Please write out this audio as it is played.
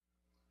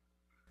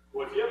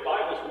Well, if you have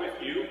Bibles with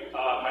you,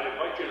 I'd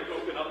invite you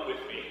to open up with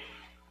me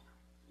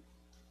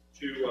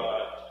to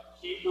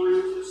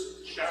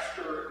Hebrews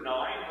chapter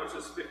 9,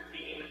 verses 15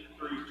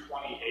 through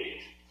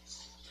 28.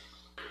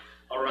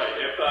 All right,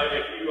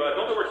 if you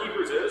don't know where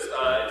Hebrews is, it's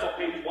on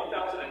page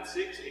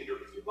 1006 in your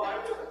Pew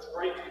Bible. That's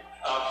right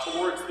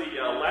towards the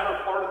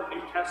latter part of the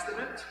New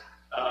Testament.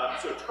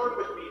 So turn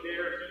with me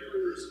there,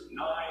 Hebrews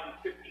 9,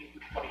 15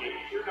 through 28.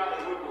 If you're not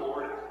the word of the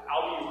Lord,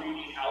 I'll be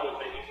reading out of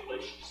the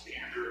English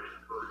Standard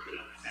Version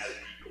as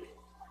we go.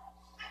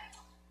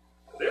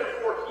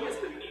 Therefore, he is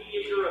the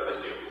mediator of a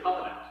new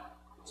covenant,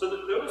 so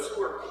that those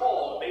who are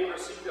called may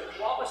receive the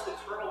promised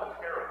eternal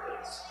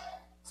inheritance.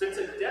 Since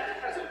a death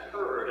has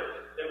occurred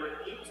that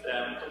redeems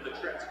them from the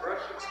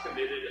transgressions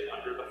committed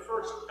under the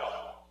first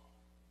covenant.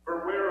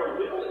 For where a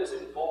will is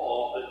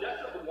involved, the death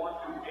of the one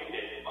who made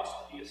it must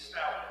be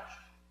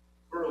established.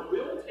 For a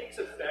will takes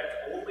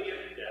effect only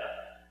at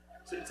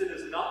death, since it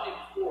is not in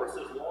force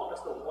as long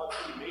as the one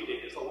who made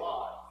it is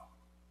alive.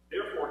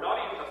 Therefore, not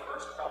even the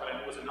first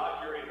covenant was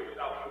inaugurated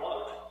without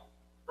blood.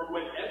 For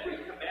when every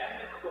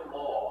commandment of the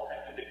law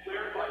had been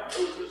declared by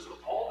Moses to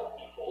all the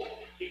people,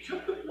 he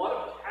took the blood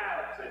of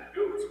calves and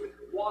goats with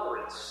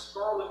water and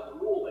scarlet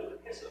wool and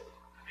hyssop,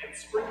 and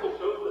sprinkled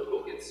both the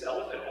book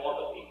itself and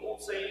all the people,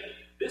 saying,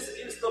 "This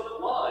is the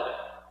blood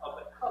of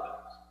the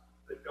covenant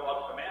that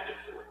God commanded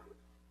for you."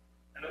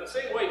 And in the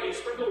same way, he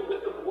sprinkled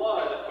with the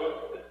blood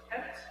both the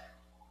tent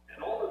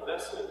and all the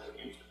vessels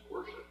used in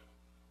worship.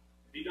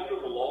 Indeed, under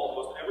the law,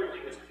 almost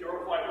everything is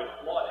purified with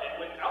blood, and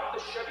without the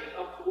shedding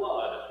of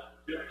blood,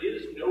 there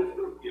is no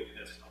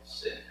forgiveness of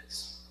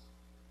sins.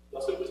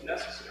 Thus it was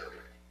necessary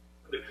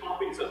for the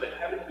copies of the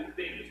heavenly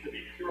things to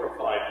be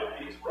purified with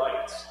these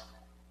rites,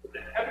 but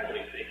the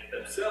heavenly things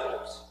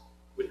themselves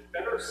with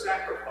better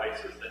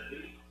sacrifices than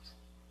these.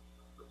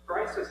 For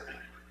Christ has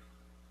entered,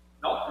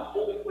 not the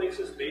holy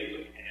places made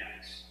with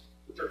hands,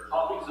 which are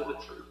copies of the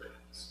true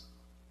things,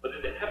 but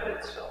into heaven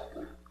itself,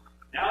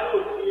 now to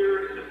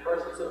appear in the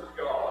presence of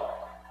God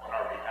on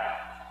our behalf.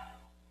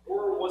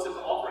 Nor was it to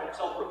offer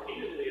himself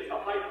repeatedly as the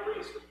high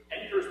priest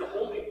enters the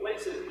holy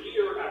places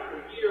year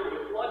after year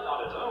with blood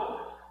not his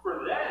own,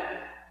 for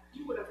then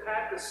he would have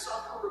had to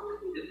suffer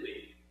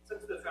repeatedly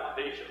since the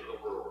foundation of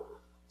the world.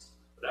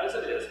 But as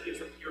it is, he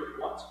has appeared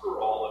once for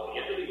all at the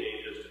end of the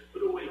ages to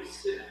put away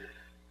sin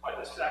by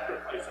the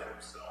sacrifice of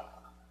himself.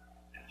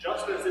 And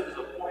just as it is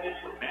appointed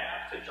for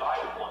man to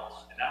die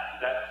once, and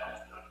after that comes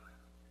judgment,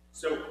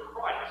 so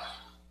Christ,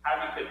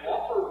 having been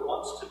offered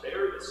once to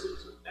bear the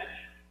sins of many,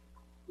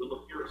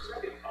 will appear a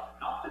second time,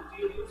 not to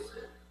deal with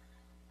sin,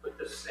 but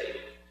to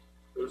save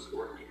those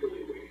who are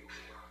eagerly waiting for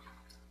him.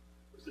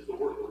 This is the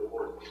word of the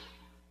Lord.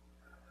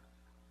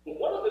 But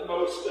one of the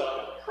most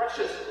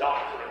precious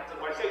doctrines,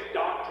 and when I say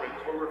doctrines,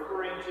 we're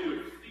referring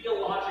to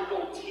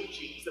theological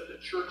teachings that the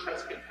church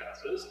has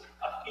confesses,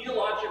 a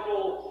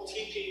theological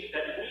teaching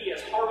that we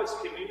as Harvest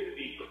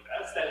Community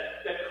profess,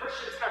 that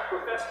Christians have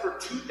professed for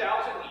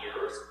 2,000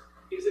 years,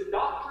 is a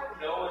doctrine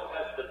known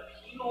as the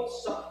penal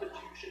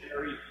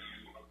substitutionary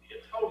view of the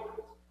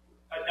atonement.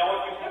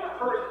 Now, if you've never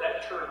heard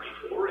that term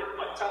before, it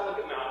might sound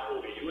like a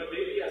mouthful to you, and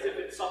maybe as if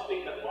it's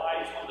something that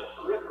lies on the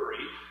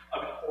periphery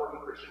of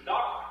important Christian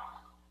doctrine.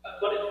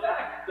 But in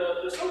fact,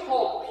 the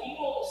so-called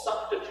penal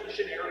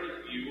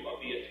substitutionary view of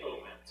the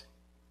atonement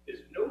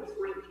is no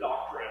fringe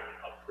doctrine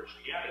of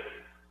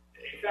Christianity.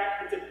 In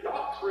fact, it's a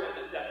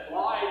doctrine that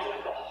lies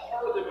at the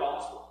heart of the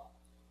gospel.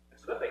 And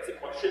so that makes the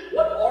question,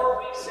 what are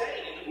we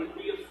saying when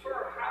we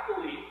affirm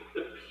happily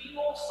the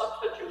penal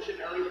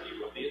substitutionary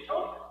view of the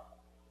atonement?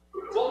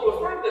 Well, to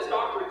affirm this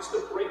doctrine, just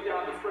to break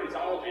down the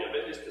phraseology of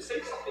it, is to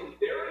say something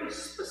very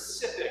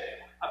specific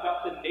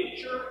about the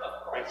nature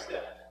of Christ's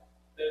death.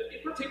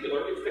 In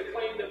particular, it's the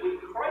claim that when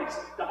Christ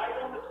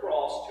died on the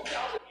cross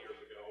 2,000 years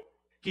ago,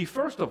 he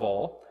first of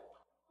all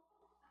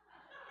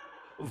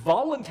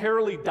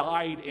voluntarily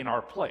died in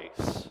our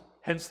place,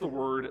 hence the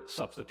word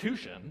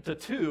substitution, to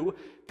two,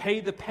 pay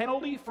the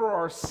penalty for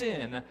our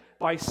sin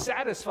by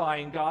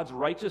satisfying God's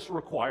righteous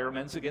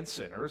requirements against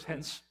sinners,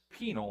 hence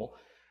penal,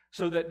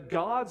 so that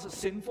God's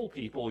sinful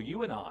people,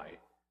 you and I,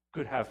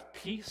 could have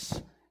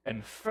peace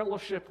and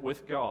fellowship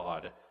with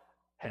God,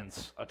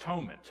 hence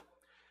atonement.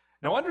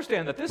 Now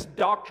understand that this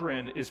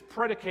doctrine is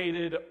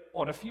predicated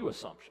on a few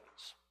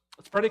assumptions.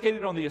 It's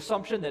predicated on the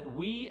assumption that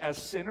we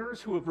as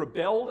sinners who have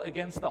rebelled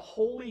against the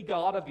holy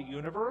God of the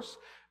universe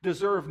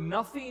deserve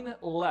nothing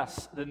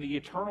less than the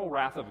eternal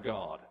wrath of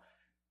God.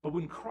 But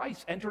when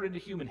Christ entered into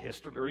human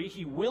history,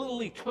 he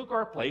willingly took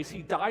our place,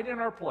 he died in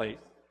our place,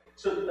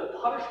 so that the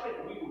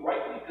punishment we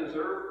rightly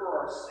deserve for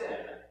our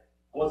sin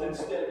was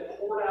instead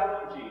poured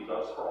out on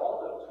Jesus for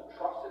all those who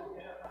trust in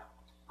him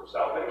for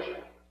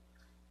salvation.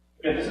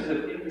 And this is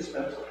an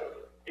indispensable.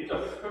 It's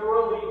a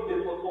thoroughly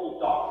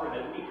biblical doctrine,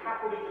 and we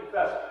happily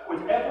confess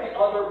with every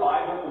other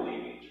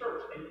Bible-believing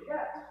church. And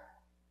yet,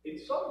 in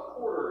some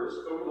quarters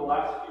over the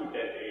last few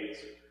decades,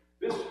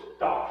 this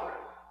doctrine,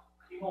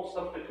 penal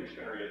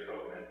substitutionary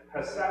atonement,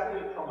 has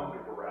sadly come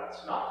under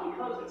duress. Not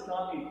because it's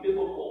not a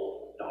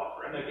biblical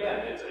doctrine.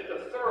 Again, it's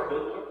a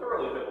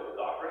thoroughly biblical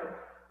doctrine,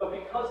 but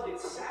because because it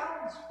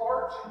sounds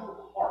far too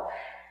harsh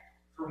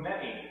for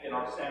many in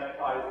our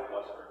sanitized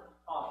Western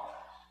context.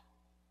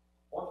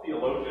 One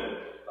theologian,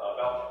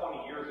 about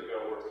 20 years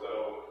ago or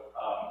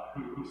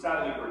so, who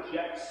sadly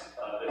rejects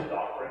this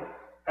doctrine,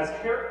 has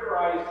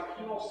characterized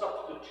penal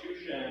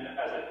substitution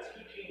as a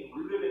teaching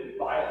rooted in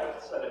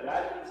violence that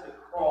imagines the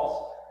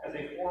cross as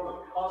a form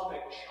of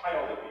cosmic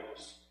child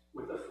abuse,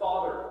 with the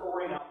Father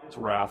pouring out his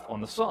wrath on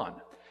the Son.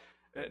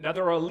 Now,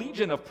 there are a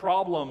legion of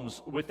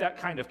problems with that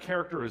kind of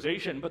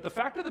characterization, but the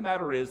fact of the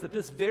matter is that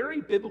this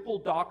very biblical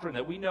doctrine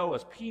that we know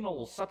as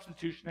penal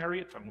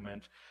substitutionary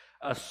atonement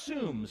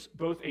assumes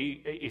both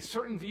a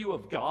certain view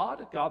of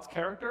God, God's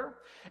character,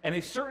 and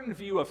a certain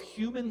view of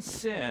human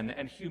sin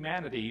and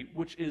humanity,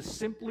 which is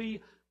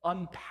simply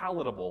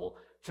unpalatable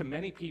to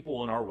many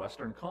people in our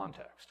Western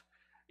context.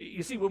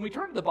 You see, when we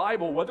turn to the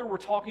Bible, whether we're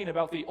talking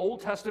about the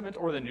Old Testament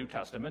or the New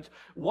Testament,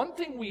 one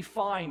thing we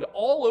find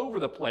all over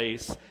the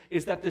place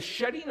is that the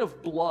shedding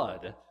of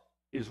blood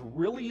is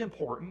really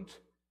important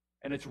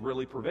and it's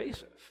really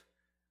pervasive.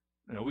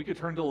 You know, we could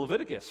turn to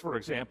Leviticus, for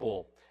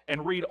example,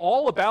 and read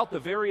all about the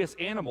various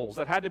animals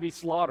that had to be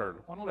slaughtered.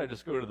 Why don't I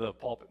just go to the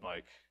pulpit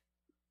mic?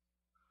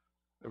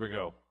 There we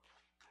go.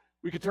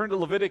 We could turn to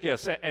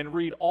Leviticus and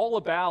read all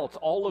about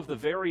all of the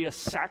various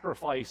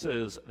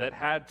sacrifices that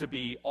had to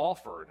be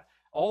offered,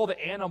 all the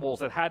animals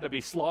that had to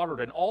be slaughtered,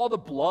 and all the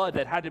blood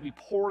that had to be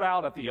poured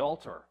out at the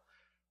altar.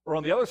 Or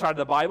on the other side of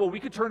the Bible, we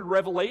could turn to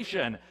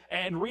Revelation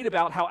and read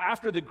about how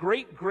after the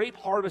great grape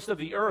harvest of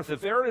the earth, a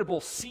veritable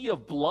sea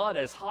of blood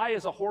as high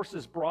as a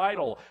horse's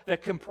bridle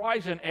that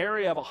comprised an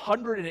area of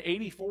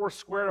 184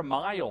 square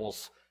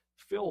miles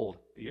filled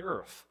the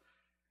earth.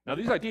 Now,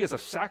 these ideas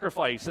of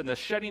sacrifice and the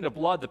shedding of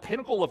blood, the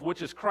pinnacle of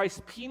which is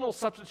Christ's penal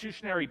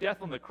substitutionary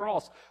death on the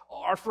cross,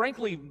 are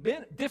frankly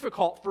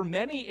difficult for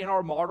many in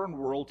our modern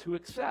world to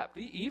accept,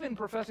 even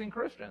professing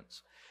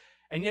Christians.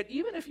 And yet,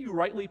 even if you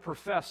rightly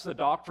profess the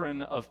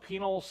doctrine of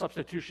penal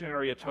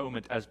substitutionary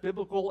atonement as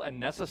biblical and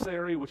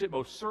necessary, which it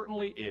most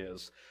certainly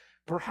is,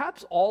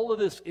 perhaps all of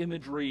this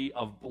imagery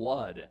of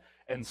blood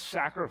and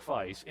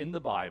sacrifice in the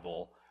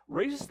Bible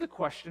raises the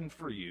question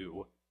for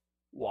you,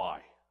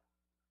 why?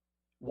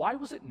 Why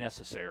was it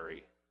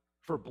necessary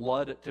for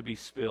blood to be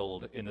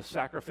spilled in the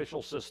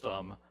sacrificial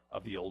system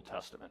of the Old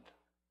Testament?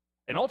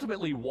 And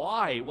ultimately,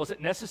 why was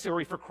it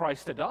necessary for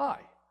Christ to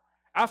die?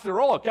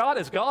 After all, God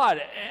is God,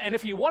 and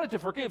if he wanted to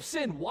forgive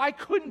sin, why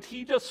couldn't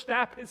he just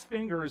snap his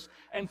fingers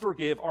and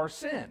forgive our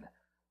sin?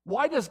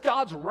 Why does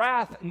God's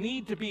wrath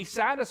need to be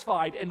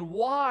satisfied, and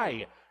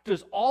why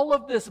does all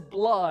of this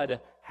blood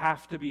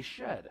have to be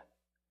shed?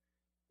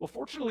 Well,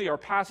 fortunately, our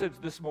passage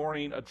this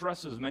morning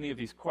addresses many of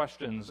these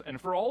questions, and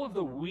for all of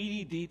the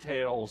weedy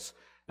details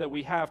that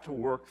we have to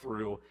work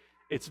through,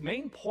 its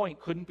main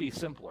point couldn't be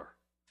simpler,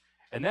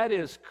 and that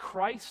is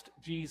Christ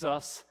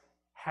Jesus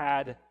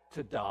had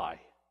to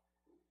die.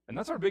 And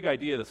that's our big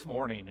idea this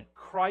morning.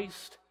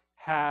 Christ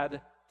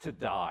had to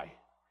die.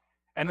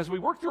 And as we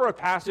work through our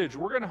passage,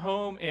 we're going to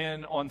home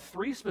in on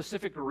three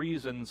specific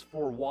reasons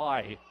for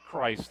why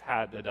Christ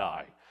had to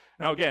die.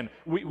 Now, again,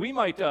 we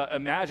might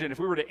imagine if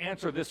we were to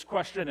answer this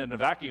question in a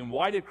vacuum,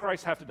 why did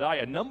Christ have to die?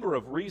 A number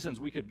of reasons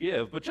we could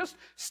give, but just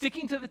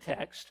sticking to the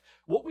text,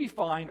 what we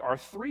find are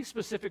three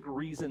specific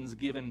reasons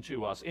given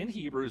to us in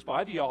Hebrews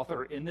by the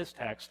author in this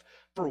text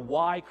for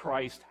why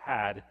Christ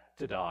had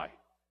to die.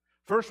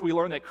 First, we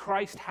learn that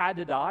Christ had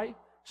to die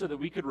so that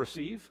we could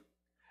receive.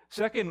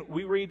 Second,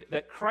 we read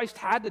that Christ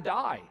had to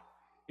die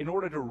in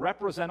order to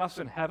represent us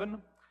in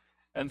heaven.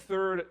 And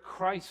third,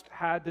 Christ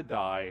had to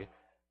die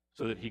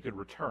so that he could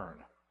return.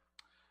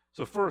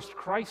 So first,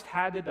 Christ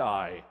had to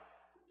die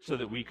so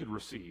that we could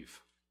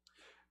receive.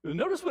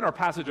 Notice when our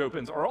passage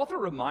opens, our author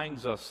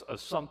reminds us of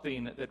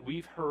something that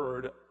we've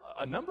heard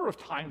a number of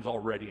times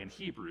already in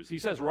Hebrews. He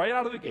says right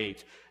out of the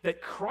gate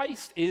that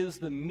Christ is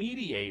the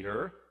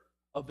mediator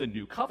of the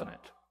new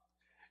covenant.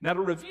 Now,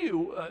 to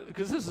review,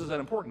 because this is an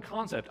important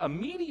concept, a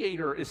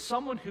mediator is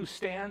someone who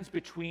stands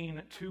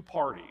between two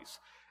parties.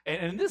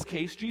 And in this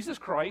case, Jesus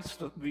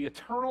Christ, the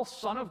eternal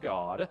Son of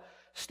God,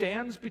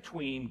 stands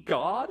between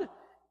God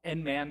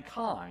and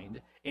mankind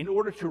in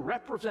order to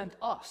represent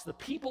us, the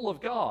people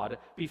of God,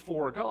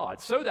 before God,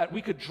 so that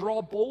we could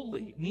draw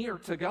boldly near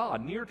to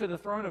God, near to the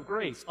throne of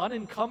grace,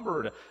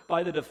 unencumbered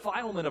by the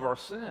defilement of our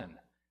sin.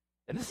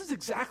 And this is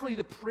exactly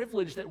the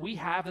privilege that we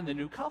have in the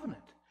new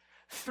covenant.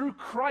 Through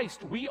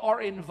Christ, we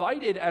are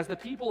invited as the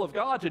people of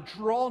God to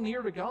draw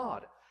near to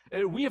God.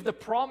 We have the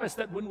promise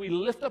that when we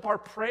lift up our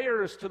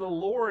prayers to the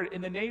Lord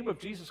in the name of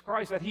Jesus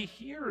Christ, that he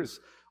hears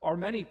our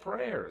many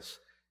prayers,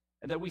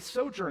 and that we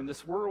sojourn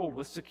this world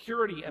with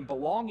security and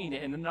belonging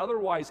in an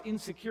otherwise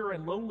insecure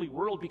and lonely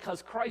world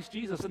because Christ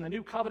Jesus in the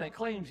new covenant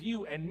claims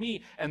you and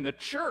me and the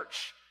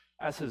church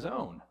as his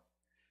own.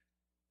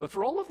 But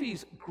for all of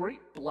these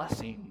great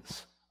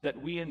blessings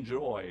that we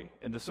enjoy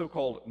in the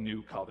so-called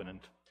new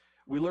covenant,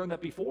 we learn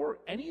that before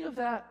any of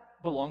that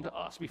belonged to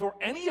us, before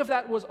any of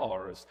that was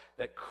ours,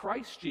 that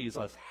Christ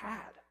Jesus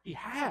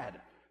had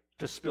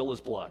to spill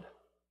his blood.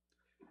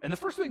 And the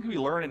first thing we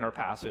learn in our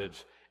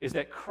passage is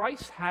that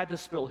Christ had to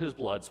spill his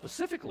blood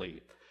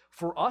specifically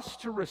for us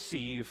to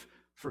receive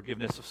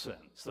forgiveness of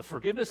sins, the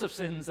forgiveness of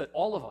sins that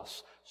all of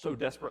us so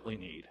desperately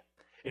need.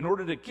 In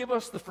order to give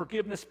us the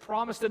forgiveness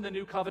promised in the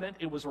new covenant,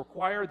 it was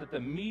required that the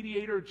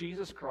mediator,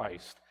 Jesus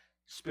Christ,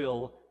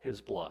 spill his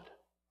blood.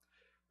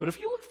 But if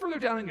you look further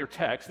down in your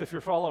text, if you're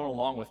following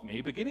along with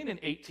me, beginning in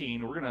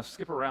 18, we're going to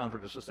skip around for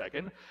just a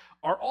second,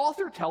 our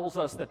author tells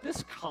us that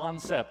this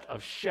concept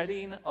of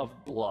shedding of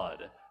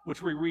blood,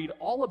 which we read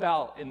all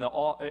about in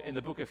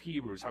the book of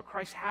Hebrews, how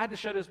Christ had to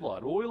shed his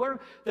blood. Well, we learn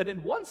that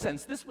in one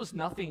sense, this was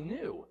nothing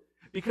new,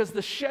 because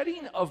the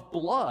shedding of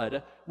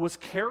blood was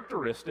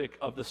characteristic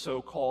of the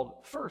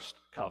so-called first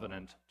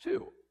covenant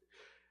too.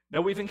 Now,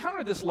 we've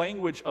encountered this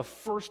language of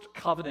first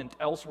covenant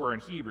elsewhere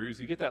in Hebrews.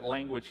 You get that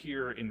language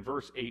here in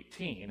verse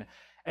 18.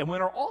 And when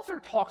our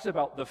author talks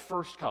about the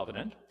first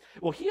covenant,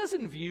 well, he has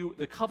in view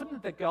the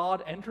covenant that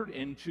God entered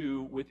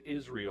into with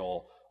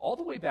Israel all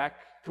the way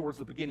back towards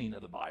the beginning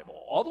of the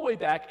Bible, all the way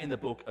back in the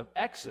book of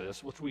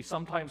Exodus, which we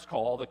sometimes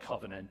call the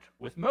covenant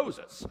with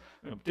Moses.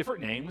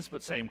 Different names,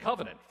 but same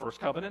covenant. First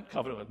covenant,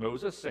 covenant with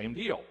Moses, same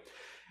deal.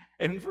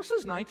 And in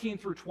verses 19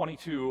 through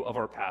 22 of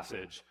our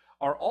passage,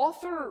 our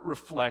author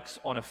reflects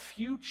on a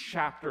few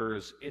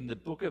chapters in the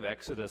book of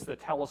Exodus that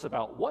tell us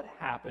about what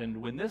happened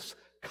when this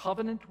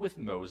covenant with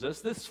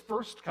Moses, this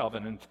first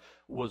covenant,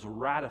 was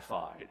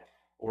ratified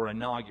or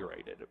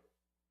inaugurated.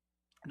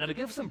 Now, to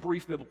give some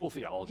brief biblical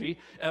theology,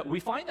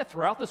 we find that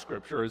throughout the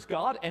scriptures,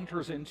 God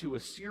enters into a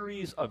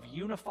series of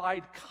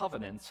unified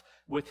covenants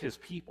with his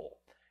people.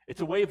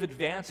 It's a way of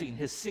advancing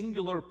his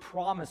singular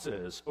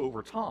promises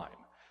over time.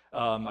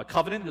 A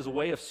covenant is a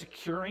way of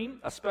securing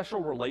a special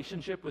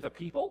relationship with a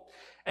people,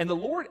 and the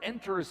Lord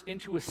enters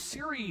into a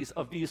series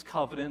of these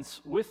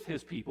covenants with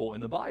his people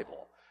in the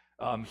Bible.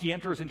 He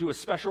enters into a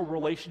special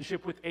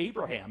relationship with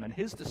Abraham and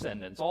his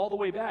descendants all the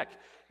way back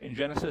in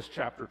Genesis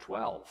chapter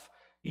 12.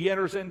 He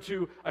enters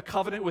into a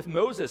covenant with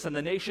Moses and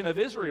the nation of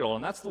Israel,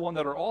 and that's the one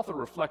that our author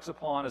reflects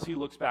upon as he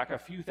looks back a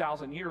few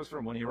thousand years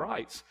from when he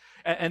writes.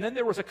 And then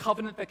there was a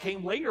covenant that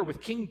came later with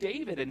King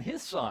David and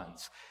his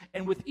sons.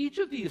 And with each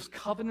of these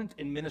covenant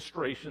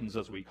administrations,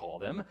 as we call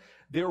them,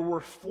 there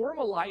were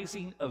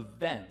formalizing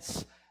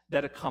events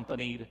that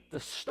accompanied the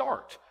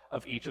start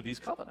of each of these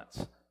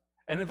covenants.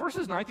 And in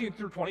verses 19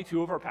 through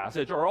 22 of our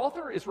passage, our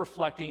author is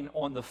reflecting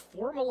on the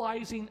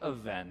formalizing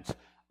event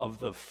of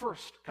the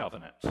first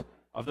covenant,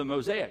 of the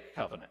Mosaic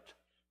covenant.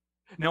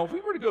 Now, if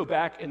we were to go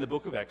back in the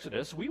book of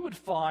Exodus, we would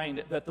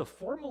find that the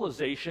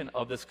formalization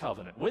of this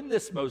covenant, when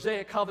this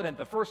Mosaic covenant,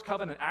 the first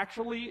covenant,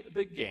 actually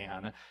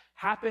began,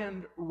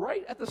 happened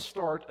right at the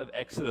start of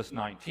Exodus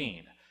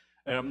 19.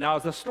 Now,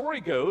 as the story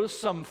goes,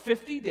 some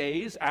 50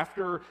 days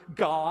after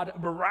God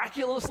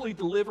miraculously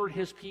delivered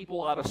his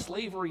people out of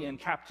slavery and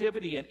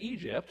captivity in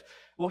Egypt,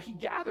 well, he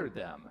gathered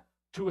them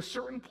to a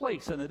certain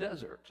place in the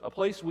desert, a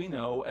place we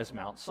know as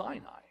Mount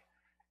Sinai.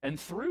 And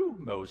through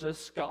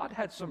Moses, God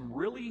had some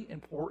really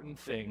important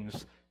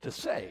things to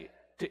say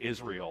to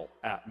Israel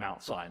at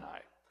Mount Sinai.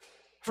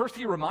 First,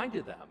 he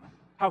reminded them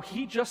how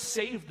he just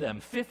saved them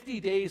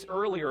 50 days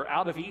earlier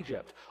out of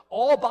Egypt,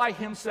 all by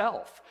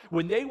himself.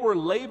 When they were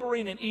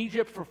laboring in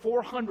Egypt for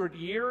 400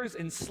 years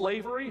in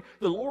slavery,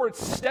 the Lord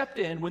stepped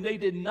in when they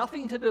did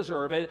nothing to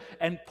deserve it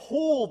and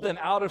pulled them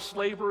out of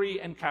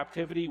slavery and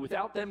captivity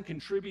without them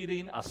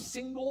contributing a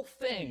single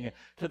thing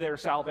to their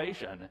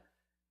salvation.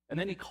 And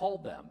then he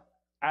called them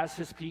as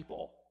his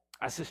people,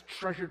 as his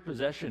treasured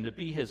possession, to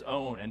be his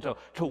own and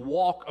to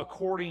walk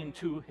according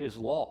to his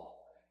law.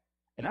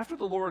 And after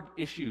the Lord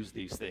issues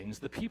these things,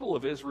 the people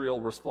of Israel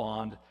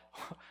respond,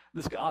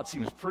 this God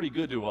seems pretty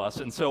good to us,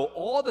 and so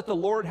all that the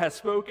Lord has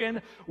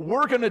spoken,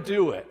 we're going to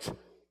do it.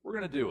 We're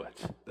going to do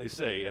it, they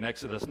say in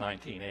Exodus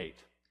 19:8.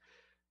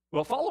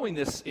 Well, following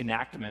this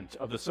enactment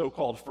of the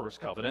so-called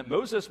first covenant,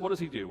 Moses, what does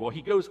he do? Well,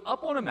 he goes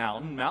up on a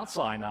mountain, Mount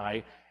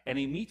Sinai, and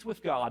he meets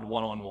with God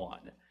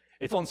one-on-one.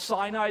 It's on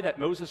Sinai that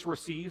Moses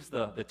receives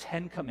the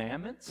Ten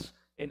Commandments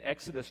in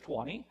Exodus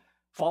 20,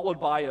 followed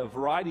by a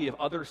variety of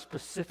other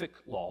specific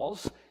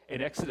laws in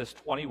Exodus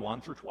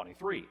 21 through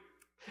 23.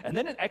 And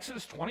then in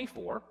Exodus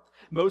 24,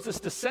 Moses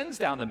descends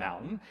down the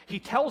mountain. He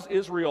tells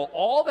Israel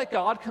all that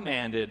God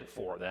commanded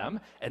for them,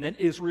 and then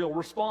Israel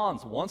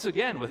responds once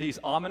again with these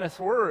ominous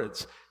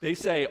words. They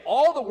say,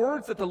 all the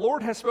words that the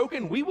Lord has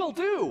spoken, we will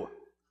do.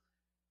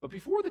 But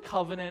before the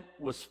covenant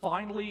was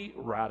finally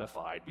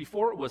ratified,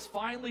 before it was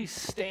finally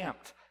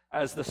stamped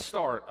as the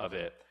start of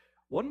it,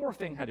 one more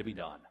thing had to be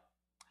done.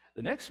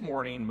 The next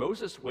morning,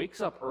 Moses wakes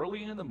up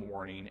early in the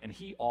morning and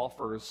he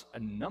offers a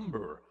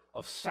number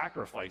of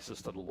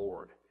sacrifices to the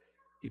Lord.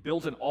 He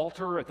builds an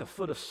altar at the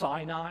foot of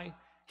Sinai.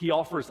 He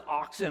offers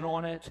oxen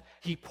on it.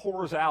 He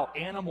pours out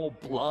animal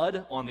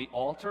blood on the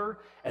altar.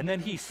 And then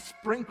he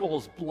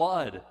sprinkles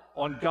blood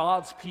on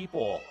God's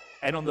people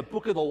and on the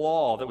book of the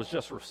law that was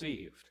just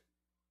received.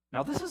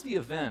 Now, this is the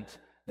event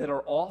that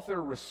our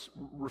author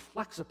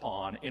reflects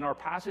upon in our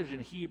passage in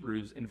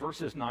Hebrews in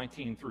verses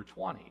 19 through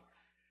 20.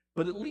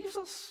 But it leaves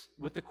us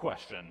with the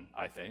question,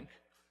 I think,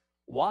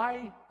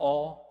 why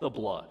all the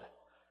blood?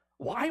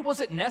 Why was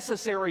it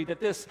necessary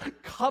that this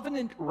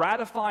covenant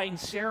ratifying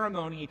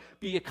ceremony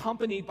be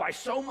accompanied by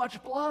so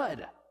much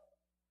blood?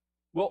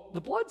 Well,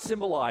 the blood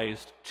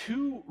symbolized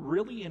two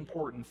really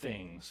important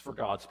things for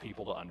God's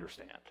people to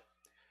understand.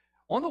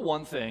 On the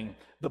one thing,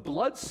 the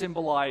blood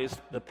symbolized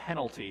the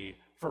penalty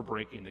for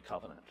breaking the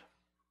covenant.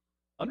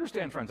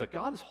 Understand, friends, that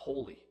God is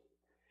holy,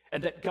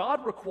 and that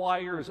God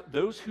requires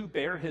those who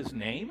bear his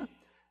name,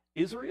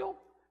 Israel,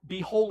 be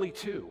holy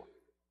too.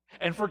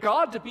 And for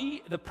God to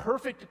be the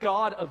perfect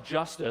God of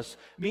justice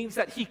means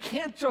that he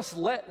can't just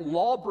let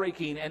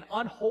law-breaking and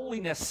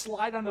unholiness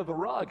slide under the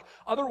rug.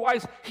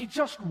 Otherwise, he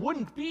just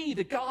wouldn't be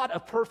the God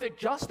of perfect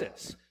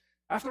justice.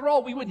 After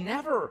all, we would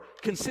never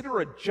consider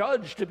a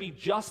judge to be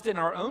just in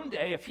our own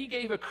day if he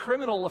gave a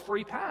criminal a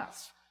free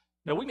pass.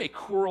 Now, we may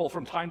quarrel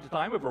from time to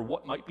time over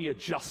what might be a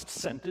just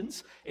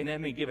sentence in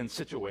any given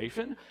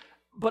situation,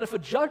 but if a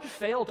judge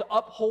failed to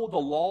uphold the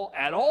law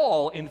at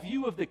all in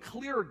view of the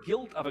clear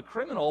guilt of a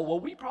criminal, well,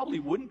 we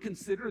probably wouldn't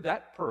consider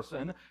that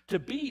person to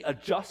be a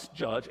just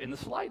judge in the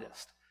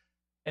slightest.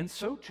 And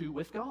so too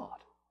with God.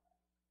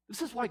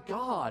 This is why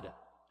God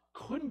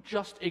couldn't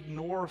just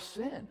ignore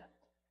sin.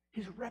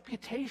 His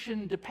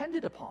reputation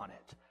depended upon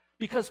it,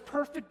 because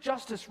perfect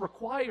justice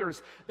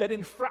requires that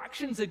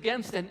infractions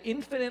against an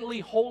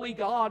infinitely holy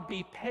God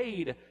be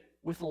paid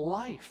with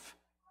life.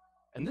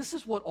 And this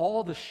is what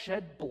all the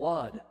shed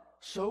blood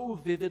so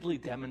vividly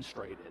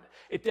demonstrated.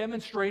 It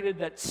demonstrated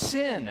that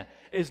sin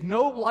is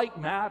no light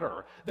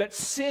matter, that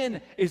sin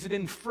is an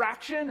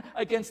infraction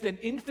against an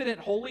infinite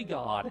holy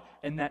God,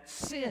 and that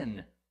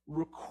sin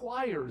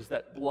requires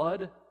that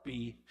blood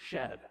be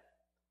shed.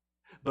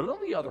 But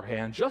on the other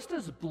hand, just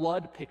as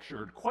blood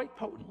pictured quite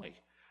potently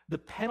the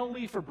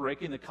penalty for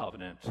breaking the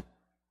covenant,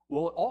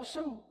 well, it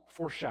also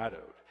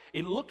foreshadowed.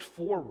 It looked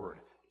forward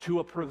to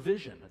a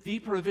provision, the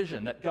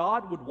provision that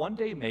God would one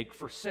day make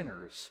for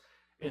sinners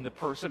in the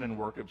person and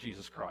work of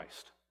Jesus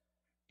Christ.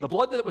 The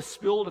blood that was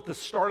spilled at the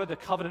start of the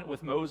covenant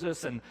with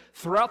Moses and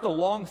throughout the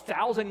long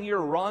 1,000-year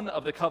run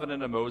of the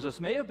covenant of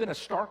Moses may have been a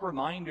stark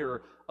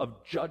reminder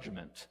of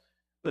judgment,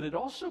 but it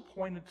also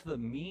pointed to the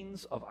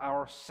means of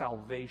our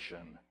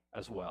salvation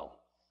as well.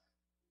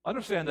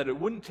 Understand that it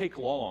wouldn't take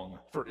long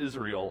for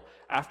Israel,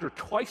 after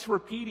twice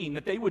repeating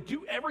that they would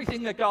do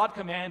everything that God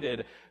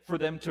commanded, for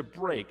them to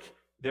break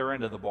their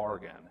end of the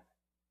bargain.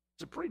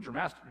 It's a pretty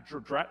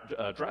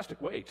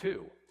drastic way,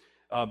 too.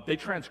 They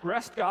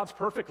transgressed God's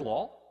perfect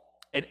law,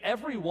 and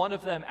every one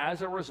of them,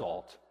 as a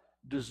result,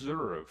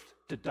 deserved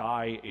to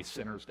die a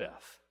sinner's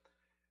death.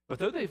 But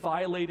though they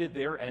violated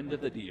their end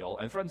of the deal,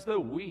 and friends, though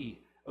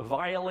we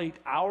violate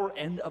our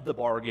end of the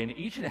bargain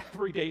each and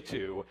every day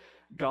too,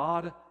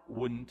 God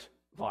wouldn't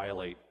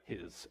violate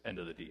his end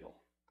of the deal.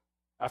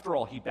 After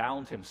all, he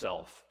bound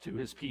himself to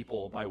his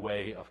people by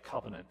way of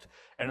covenant.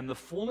 And in the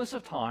fullness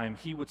of time,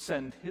 he would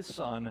send his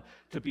son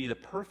to be the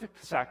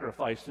perfect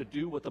sacrifice, to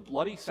do what the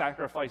bloody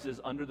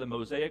sacrifices under the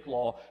Mosaic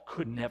law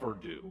could never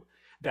do.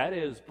 That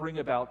is, bring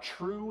about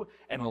true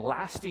and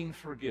lasting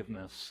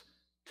forgiveness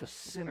to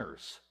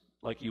sinners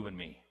like you and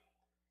me.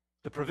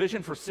 The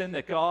provision for sin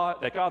that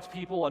God's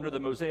people under the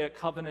Mosaic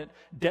covenant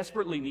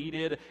desperately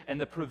needed, and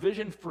the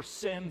provision for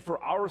sin,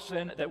 for our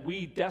sin, that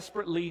we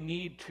desperately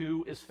need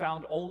too, is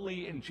found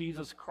only in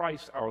Jesus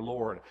Christ our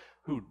Lord,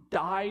 who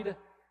died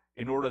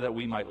in order that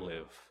we might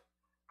live.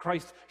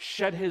 Christ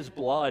shed his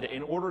blood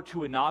in order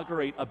to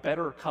inaugurate a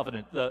better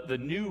covenant, the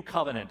new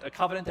covenant, a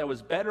covenant that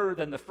was better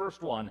than the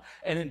first one.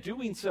 And in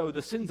doing so,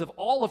 the sins of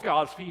all of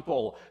God's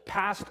people,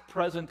 past,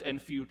 present,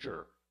 and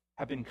future,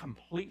 have been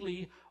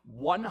completely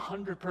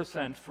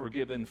 100%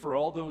 forgiven for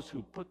all those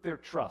who put their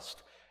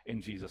trust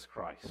in Jesus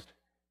Christ.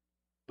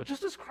 But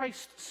just as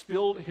Christ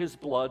spilled his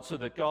blood so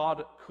that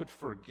God could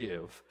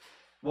forgive,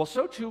 well,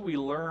 so too we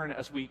learn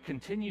as we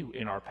continue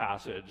in our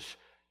passage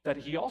that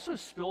he also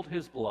spilled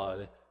his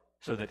blood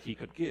so that he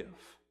could give.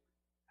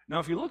 Now,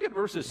 if you look at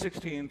verses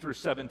 16 through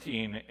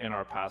 17 in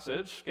our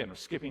passage, again, we're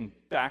skipping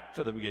back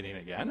to the beginning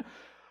again,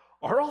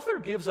 our author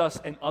gives us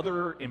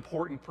another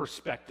important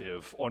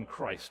perspective on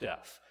Christ's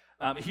death.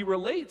 He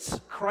relates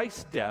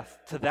Christ's death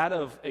to that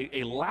of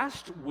a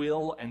last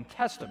will and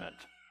testament.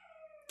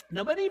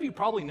 Now, many of you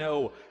probably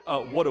know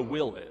what a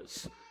will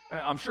is.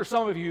 I'm sure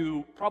some of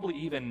you probably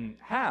even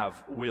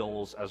have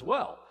wills as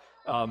well.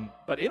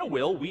 But in a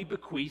will, we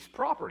bequeath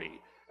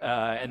property.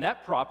 And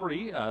that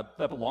property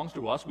that belongs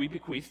to us, we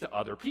bequeath to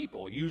other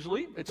people.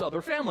 Usually, it's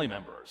other family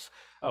members.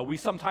 We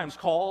sometimes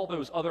call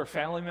those other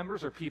family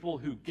members or people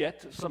who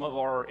get some of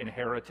our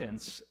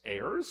inheritance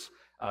heirs.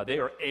 They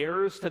are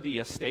heirs to the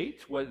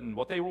estate, when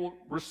what they will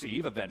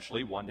receive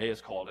eventually one day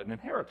is called an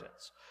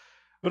inheritance.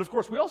 But of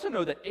course, we also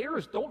know that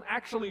heirs don't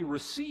actually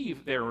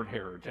receive their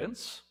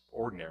inheritance,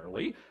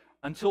 ordinarily,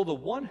 until the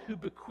one who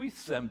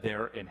bequeaths them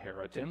their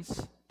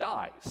inheritance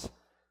dies.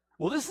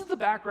 Well, this is the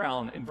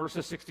background in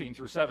verses 16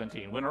 through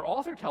 17, when our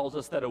author tells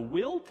us that a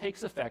will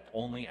takes effect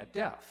only at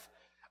death.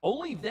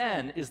 Only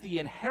then is the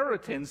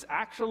inheritance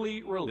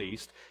actually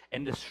released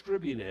and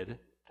distributed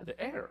to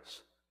the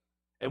heirs.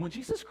 And when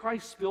Jesus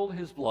Christ spilled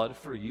his blood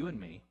for you and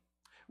me,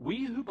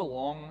 we who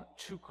belong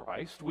to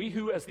Christ, we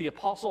who, as the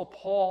Apostle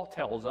Paul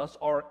tells us,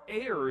 are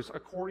heirs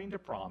according to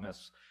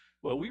promise,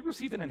 well, we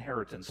receive an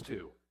inheritance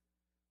too.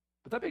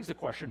 But that begs the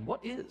question,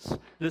 what is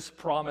this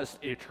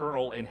promised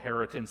eternal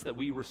inheritance that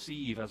we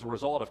receive as a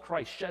result of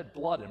Christ's shed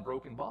blood and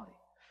broken body?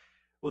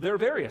 Well, there are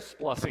various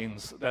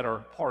blessings that are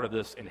part of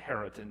this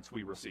inheritance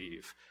we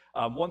receive.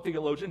 One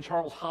theologian,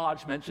 Charles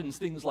Hodge, mentions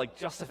things like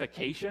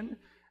justification,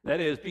 that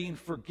is, being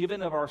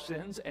forgiven of our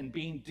sins and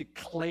being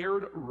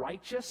declared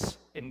righteous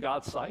in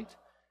God's sight.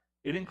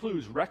 It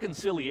includes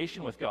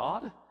reconciliation with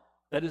God,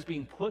 that is,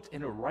 being put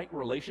in a right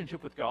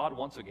relationship with God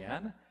once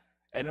again.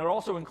 And it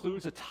also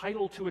includes a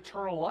title to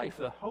eternal life,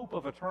 the hope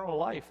of eternal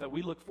life that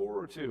we look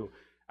forward to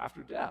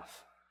after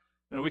death.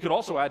 And we could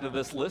also add to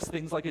this list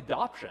things like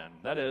adoption,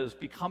 that is,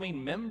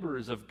 becoming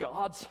members of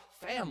God's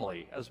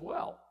family as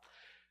well.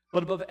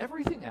 But above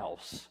everything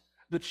else,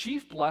 the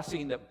chief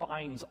blessing that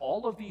binds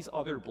all of these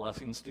other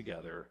blessings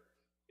together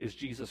is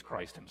Jesus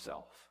Christ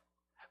himself.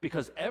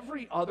 Because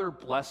every other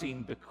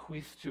blessing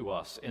bequeathed to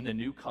us in the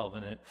new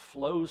covenant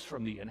flows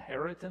from the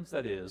inheritance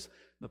that is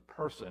the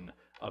person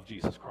of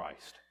Jesus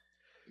Christ.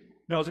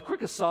 Now, as a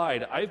quick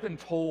aside, I've been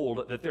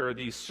told that there are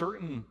these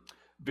certain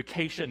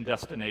vacation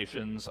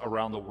destinations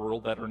around the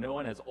world that are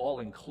known as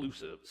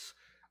all-inclusives.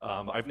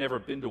 I've never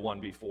been to one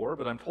before,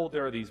 but I'm told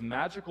there are these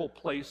magical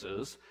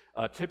places,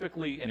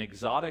 typically in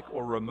exotic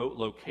or remote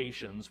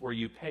locations, where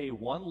you pay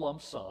one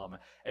lump sum,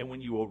 and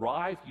when you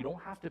arrive, you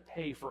don't have to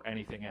pay for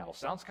anything else.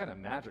 Sounds kind of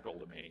magical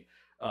to me.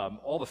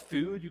 All the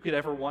food you could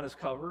ever want is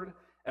covered.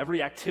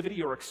 Every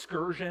activity or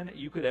excursion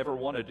you could ever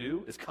want to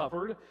do is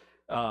covered.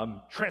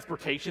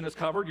 Transportation is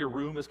covered, your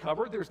room is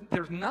covered.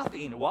 There's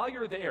nothing while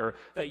you're there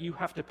that you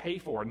have to pay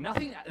for,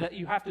 nothing that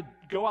you have to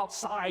go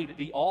outside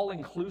the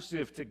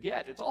all-inclusive to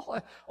get. It's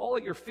all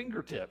at your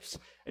fingertips,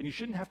 and you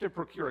shouldn't have to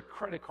procure a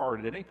credit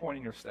card at any point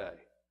in your stay.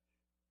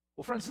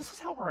 Well, friends, this is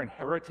how our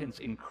inheritance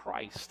in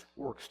Christ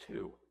works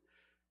too.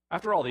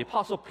 After all, the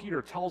Apostle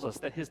Peter tells us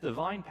that his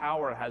divine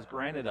power has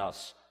granted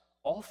us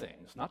all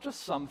things, not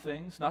just some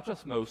things, not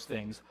just most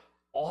things,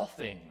 all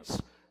things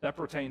that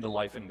pertain to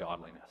life and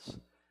godliness.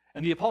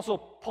 And the Apostle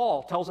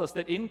Paul tells us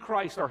that in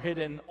Christ are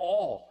hidden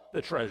all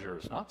the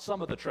treasures, not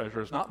some of the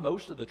treasures, not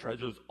most of the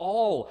treasures,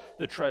 all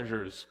the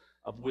treasures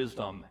of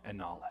wisdom and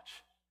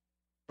knowledge.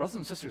 Brothers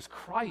and sisters,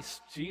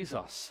 Christ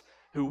Jesus,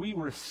 who we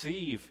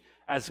receive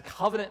as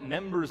covenant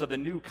members of the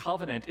new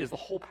covenant, is the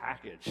whole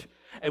package.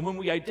 And when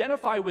we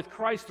identify with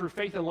Christ through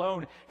faith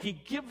alone, he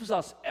gives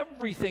us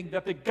everything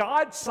that the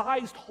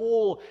God-sized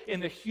hole in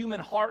the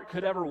human heart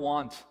could ever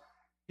want.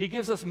 He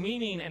gives us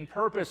meaning and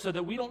purpose so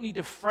that we don't need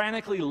to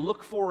frantically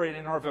look for it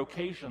in our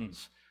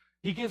vocations.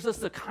 He gives us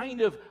the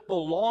kind of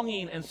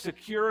belonging and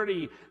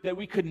security that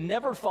we could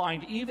never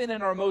find even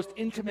in our most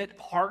intimate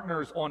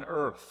partners on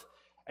earth.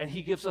 And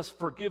he gives us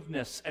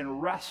forgiveness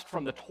and rest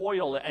from the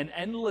toil and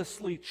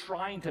endlessly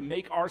trying to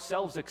make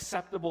ourselves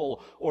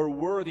acceptable or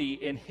worthy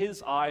in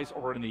his eyes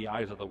or in the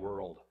eyes of the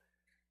world.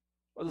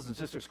 Brothers and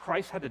sisters,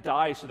 Christ had to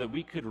die so that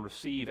we could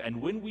receive.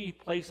 And when we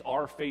place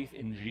our faith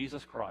in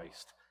Jesus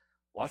Christ,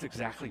 well, that's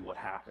exactly what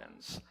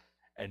happens.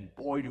 And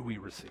boy, do we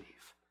receive.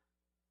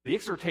 The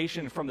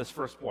exhortation from this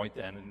first point,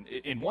 then,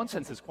 in one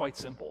sense, is quite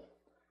simple.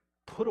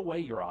 Put away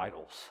your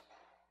idols.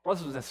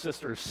 Brothers and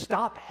sisters,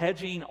 stop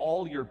hedging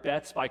all your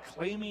bets by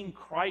claiming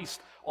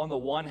Christ on the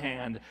one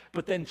hand,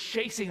 but then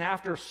chasing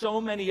after so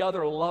many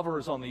other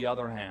lovers on the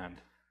other hand.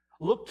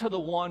 Look to the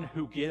one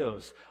who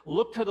gives.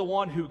 Look to the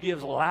one who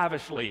gives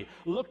lavishly.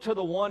 Look to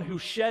the one who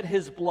shed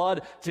his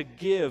blood to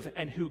give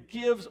and who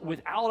gives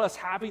without us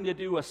having to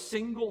do a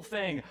single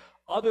thing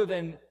other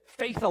than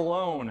faith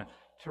alone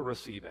to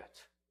receive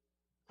it.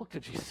 Look to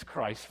Jesus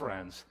Christ,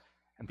 friends,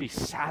 and be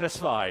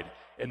satisfied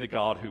in the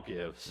God who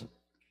gives.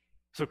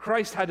 So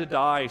Christ had to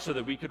die so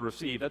that we could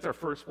receive. That's our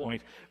first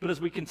point. But as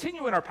we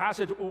continue in our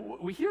passage,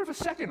 we hear of a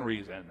second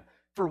reason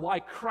for why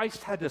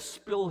Christ had to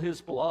spill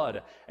his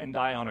blood and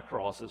die on a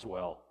cross as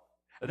well.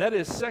 That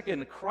is,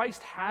 second,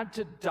 Christ had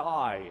to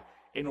die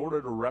in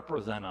order to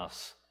represent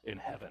us in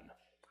heaven.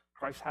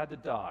 Christ had to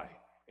die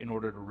in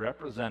order to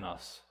represent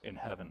us in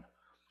heaven.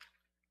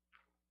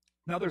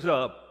 Now, there's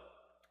a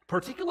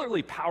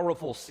particularly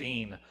powerful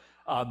scene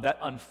that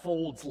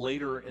unfolds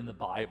later in the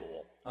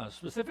Bible,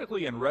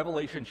 specifically in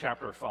Revelation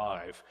chapter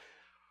 5.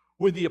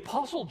 When the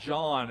Apostle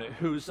John,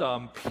 who's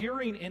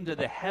peering into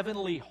the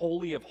heavenly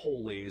Holy of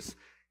Holies,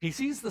 he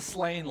sees the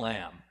slain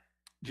Lamb,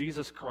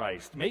 Jesus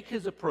Christ, make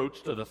his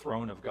approach to the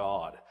throne of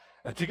God.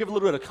 To give a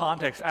little bit of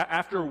context,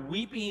 after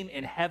weeping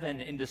in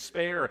heaven in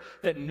despair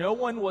that no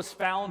one was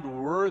found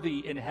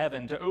worthy in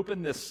heaven to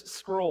open this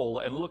scroll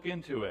and look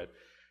into it,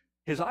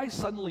 his eyes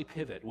suddenly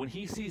pivot when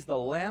he sees the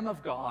Lamb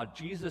of God,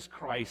 Jesus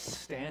Christ,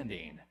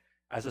 standing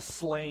as a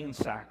slain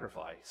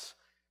sacrifice.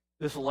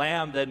 This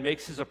lamb then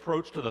makes his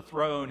approach to the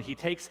throne. He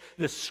takes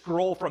this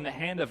scroll from the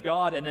hand of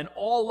God, and then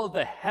all of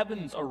the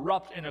heavens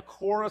erupt in a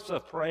chorus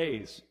of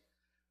praise.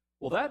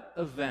 Well, that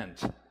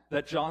event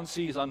that John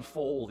sees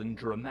unfold in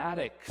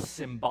dramatic,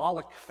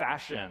 symbolic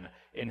fashion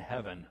in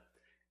heaven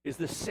is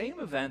the same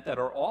event that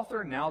our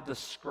author now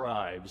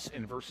describes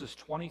in verses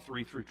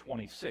 23 through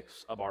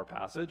 26 of our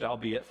passage,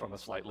 albeit from a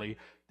slightly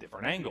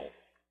different angle.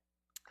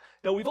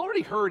 Now, we've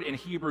already heard in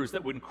Hebrews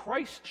that when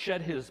Christ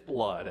shed his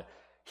blood,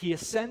 he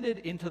ascended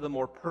into the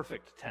more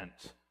perfect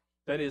tent,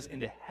 that is,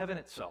 into heaven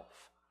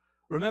itself.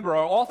 Remember,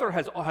 our author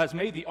has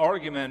made the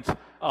argument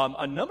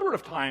a number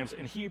of times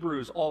in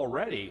Hebrews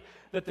already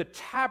that the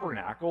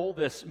tabernacle,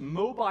 this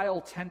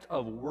mobile tent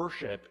of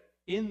worship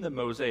in the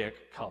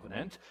Mosaic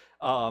covenant,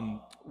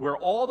 where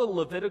all the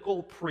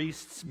Levitical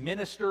priests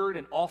ministered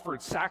and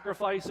offered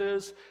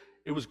sacrifices,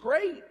 it was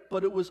great,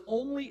 but it was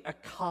only a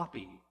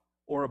copy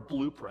or a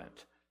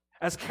blueprint.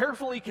 As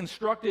carefully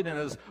constructed and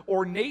as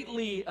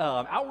ornately,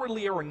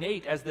 outwardly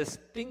ornate as this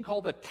thing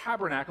called the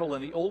tabernacle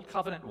in the Old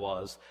Covenant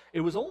was,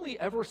 it was only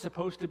ever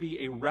supposed to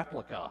be a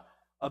replica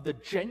of the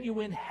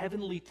genuine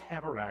heavenly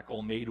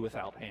tabernacle made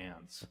without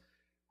hands.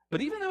 But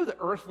even though the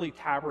earthly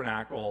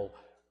tabernacle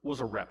was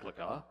a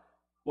replica,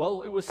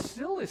 well, it was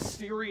still a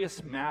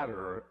serious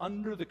matter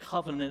under the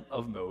covenant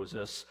of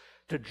Moses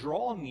to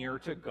draw near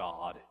to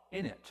God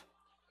in it.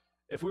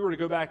 If we were to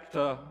go back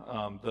to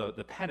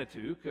the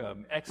Pentateuch,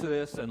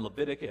 Exodus and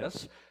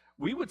Leviticus,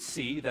 we would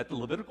see that the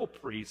Levitical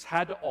priests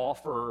had to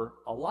offer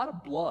a lot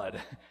of blood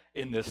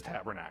in this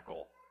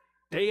tabernacle.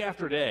 Day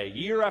after day,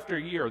 year after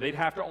year, they'd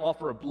have to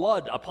offer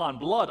blood upon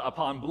blood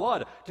upon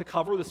blood to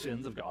cover the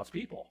sins of God's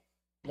people.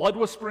 Blood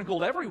was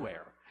sprinkled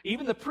everywhere.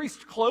 Even the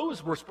priest's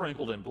clothes were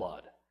sprinkled in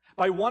blood.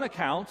 By one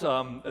account,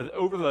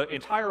 over the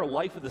entire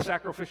life of the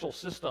sacrificial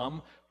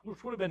system,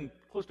 which would have been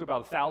close to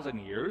about 1,000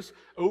 years,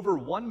 over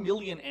 1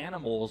 million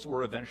animals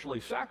were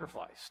eventually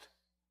sacrificed.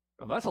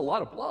 Now, that's a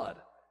lot of blood.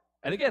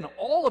 And again,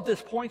 all of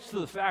this points to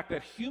the fact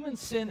that human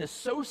sin is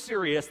so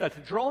serious that to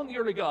draw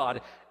near to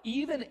God,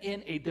 even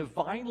in a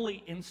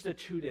divinely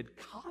instituted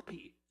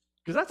copy,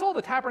 because that's all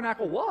the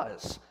tabernacle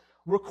was,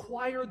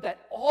 required that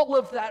all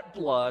of that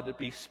blood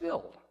be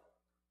spilled.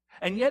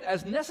 And yet,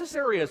 as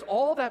necessary as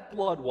all that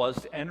blood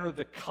was to enter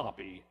the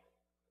copy,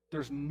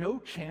 there's no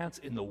chance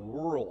in the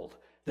world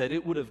that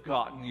it would have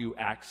gotten you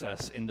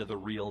access into the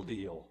real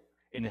deal,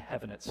 in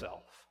heaven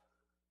itself.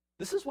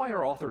 This is why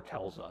our author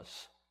tells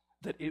us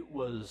that it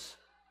was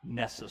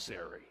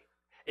necessary.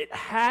 It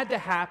had to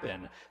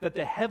happen that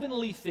the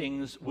heavenly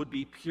things would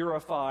be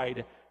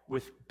purified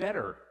with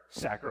better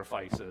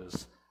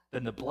sacrifices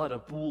than the blood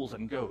of bulls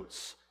and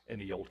goats in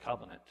the Old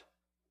Covenant.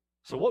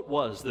 So what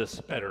was this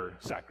better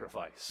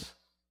sacrifice?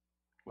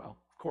 Well,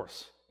 of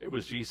course, it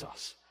was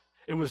Jesus.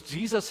 It was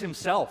Jesus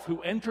himself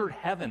who entered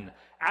heaven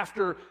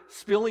after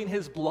spilling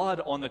his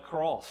blood on the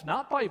cross,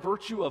 not by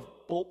virtue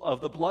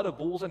of the blood of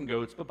bulls and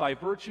goats, but by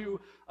virtue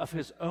of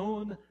his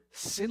own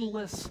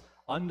sinless,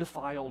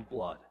 undefiled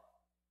blood.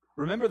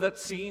 Remember that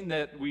scene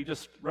that we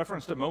just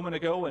referenced a moment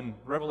ago in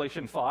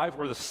Revelation 5,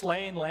 where the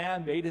slain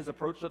lamb made his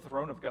approach to the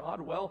throne of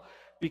God? Well,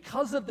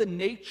 because of the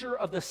nature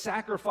of the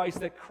sacrifice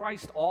that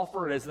Christ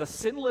offered as the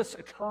sinless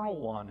eternal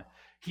one,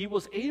 he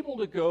was able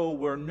to go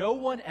where no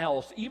one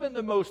else, even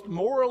the most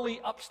morally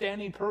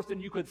upstanding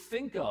person you could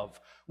think of,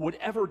 would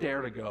ever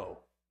dare to go.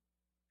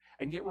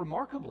 And yet,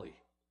 remarkably,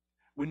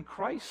 when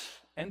Christ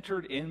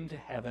entered into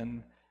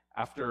heaven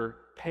after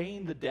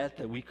paying the debt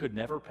that we could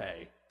never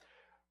pay,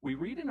 we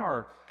read in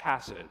our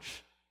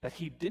passage that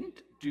he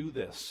didn't do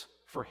this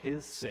for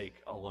his sake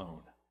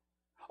alone.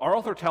 Our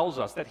author tells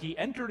us that he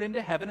entered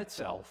into heaven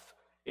itself,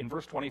 in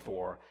verse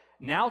 24,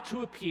 now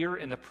to appear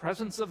in the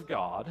presence of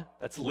God,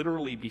 that's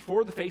literally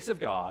before the face of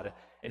God,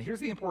 and here's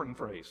the important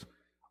phrase,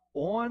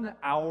 on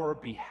our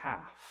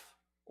behalf.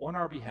 On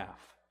our behalf.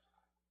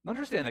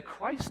 Understand that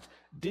Christ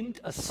didn't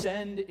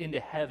ascend into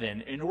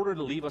heaven in order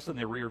to leave us in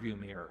the rearview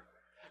mirror.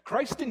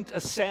 Christ didn't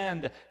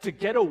ascend to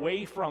get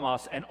away from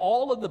us and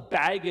all of the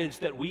baggage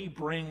that we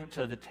bring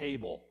to the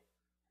table.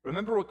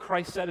 Remember what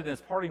Christ said in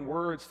his parting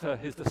words to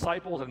his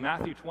disciples in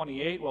Matthew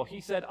 28? Well, he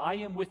said, I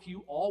am with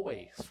you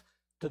always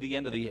to the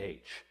end of the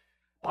age.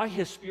 By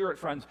his Spirit,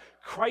 friends,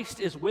 Christ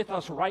is with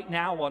us right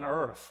now on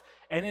earth.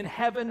 And in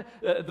heaven,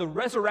 the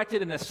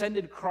resurrected and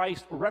ascended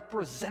Christ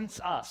represents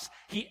us.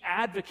 He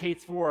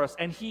advocates for us,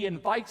 and he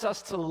invites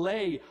us to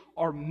lay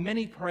our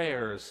many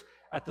prayers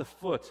at the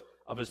foot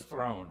of his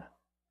throne.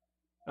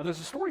 Now,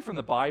 there's a story from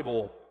the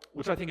Bible,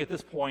 which I think at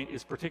this point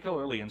is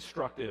particularly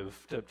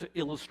instructive to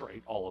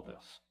illustrate all of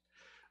this.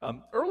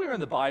 Earlier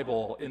in the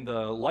Bible, in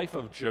the life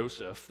of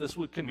Joseph, this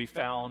can be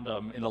found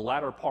in the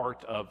latter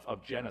part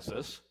of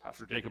Genesis.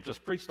 Pastor Jacob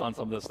just preached on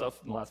some of this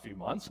stuff in the last few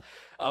months.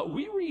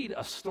 We read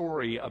a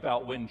story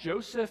about when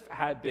Joseph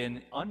had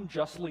been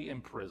unjustly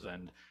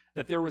imprisoned,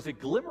 that there was a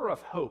glimmer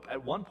of hope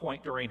at one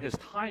point during his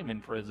time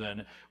in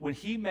prison when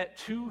he met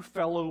two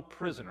fellow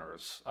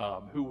prisoners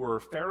who were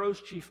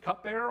Pharaoh's chief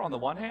cupbearer on the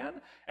one hand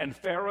and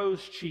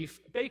Pharaoh's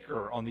chief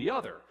baker on the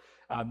other.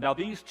 Now,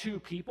 these two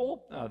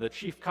people, the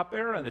chief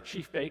cupbearer and the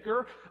chief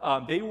baker,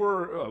 they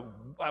were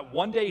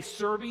one day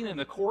serving in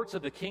the courts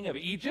of the king of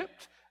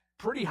Egypt,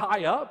 pretty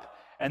high up,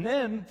 and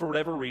then, for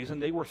whatever reason,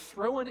 they were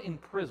thrown in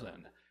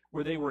prison,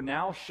 where they were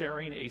now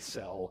sharing a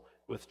cell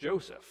with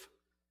Joseph.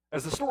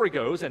 As the story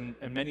goes, and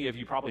many of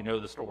you probably know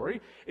the story,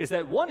 is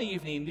that one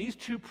evening these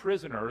two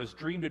prisoners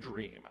dreamed a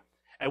dream.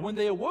 And when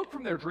they awoke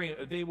from their dream,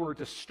 they were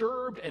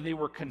disturbed and they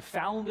were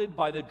confounded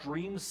by the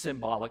dream's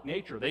symbolic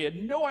nature. They had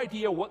no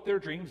idea what their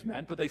dreams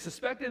meant, but they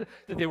suspected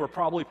that they were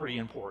probably pretty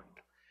important.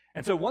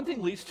 And so one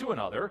thing leads to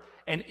another,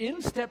 and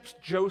in steps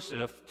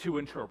Joseph to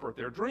interpret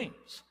their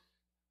dreams.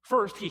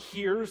 First, he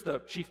hears the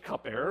chief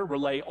cupbearer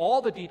relay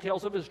all the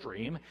details of his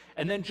dream,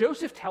 and then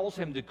Joseph tells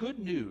him the good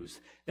news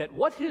that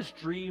what his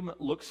dream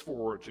looks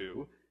forward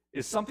to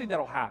is something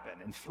that'll happen.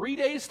 In 3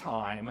 days'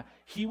 time,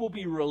 he will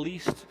be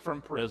released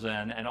from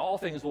prison, and all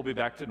things will be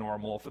back to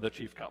normal for the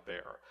chief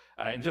cupbearer.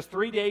 In just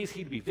 3 days,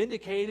 he'd be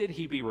vindicated,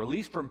 he'd be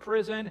released from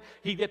prison,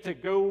 he'd get to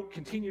go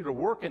continue to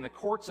work in the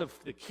courts of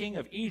the king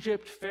of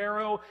Egypt,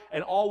 Pharaoh,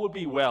 and all would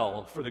be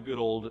well for the good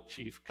old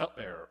chief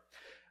cupbearer.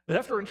 But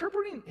after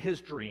interpreting his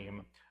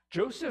dream,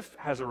 Joseph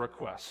has a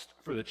request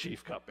for the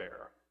chief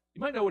cupbearer. You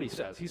might know what he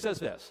says. He says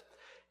this.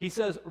 He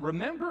says,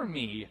 "Remember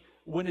me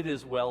when it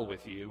is well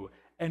with you,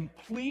 and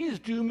please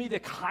do me the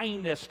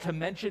kindness to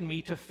mention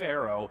me to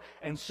Pharaoh,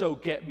 and so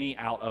get me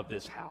out of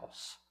this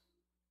house."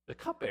 The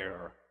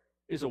cupbearer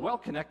is a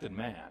well-connected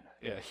man.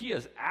 He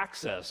has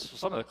access,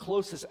 some of the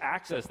closest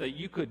access that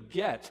you could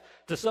get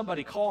to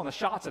somebody calling the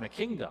shots in a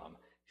kingdom.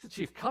 He's the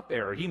chief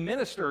cupbearer. He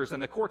ministers in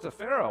the courts of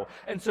Pharaoh.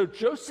 And so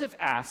Joseph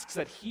asks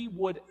that he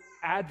would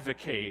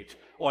advocate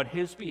on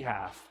his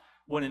behalf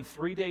when in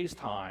 3 days'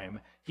 time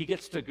he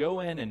gets to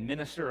go in and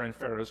minister in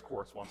Pharaoh's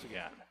courts once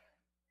again.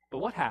 But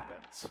what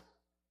happens?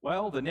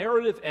 Well, the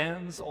narrative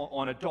ends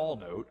on a dull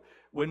note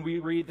when we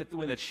read that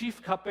when the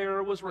chief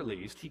cupbearer was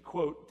released, he,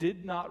 quote,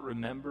 "did not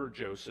remember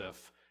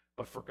Joseph,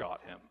 but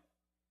forgot him."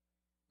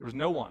 There was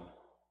no one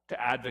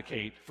to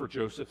advocate for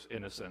Joseph's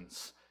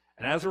innocence.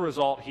 And as a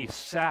result, he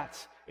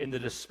sat in the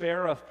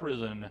despair of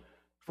prison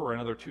for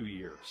another 2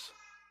 years.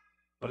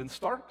 But in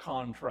stark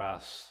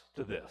contrast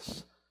to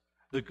this,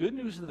 the good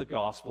news of the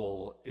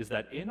gospel is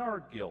that in our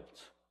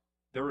guilt,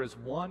 there is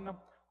one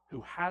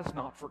who has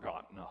not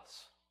forgotten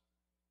us.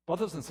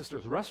 Brothers and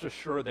sisters, rest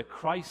assured that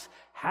Christ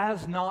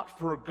has not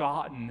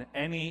forgotten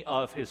any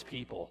of his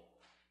people.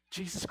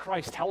 Jesus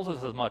Christ tells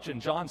us as much in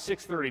John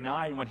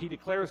 6:39 when he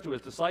declares to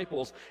his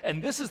disciples,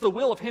 "And this is the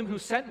will of him who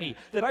sent me,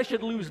 that I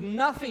should lose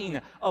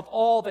nothing of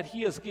all that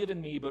he has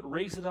given me, but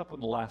raise it up on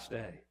the last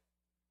day."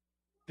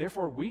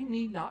 Therefore, we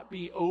need not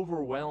be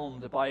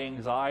overwhelmed by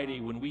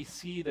anxiety when we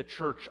see the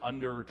church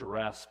under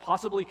duress,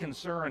 possibly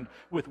concerned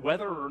with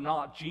whether or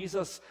not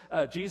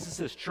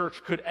Jesus's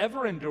church could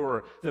ever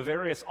endure the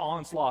various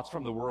onslaughts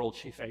from the world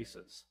she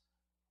faces.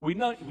 We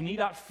need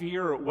not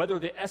fear whether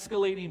the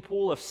escalating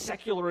pool of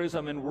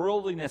secularism and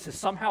worldliness is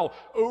somehow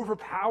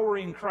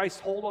overpowering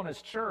Christ's hold on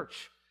his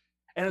church.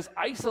 And as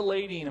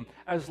isolating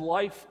as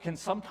life can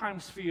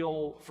sometimes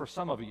feel for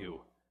some of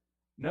you,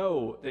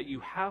 know that you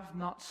have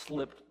not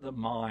slipped the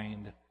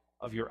mind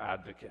of your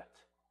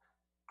advocate.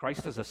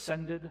 Christ has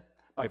ascended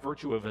by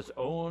virtue of his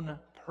own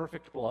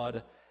perfect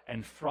blood,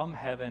 and from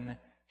heaven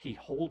he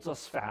holds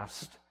us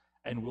fast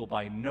and will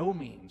by no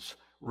means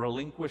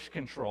relinquish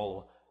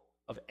control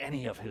of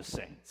any of his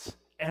saints,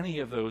 any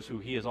of those who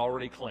he has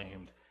already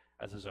claimed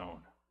as his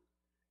own.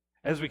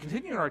 As we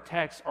continue in our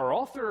text, our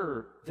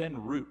author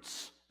then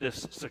roots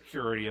this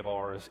security of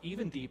ours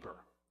even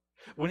deeper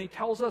when he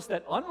tells us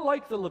that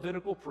unlike the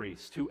Levitical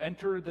priests who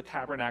entered the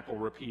tabernacle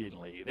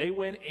repeatedly, they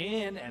went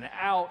in and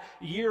out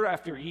year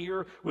after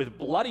year with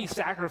bloody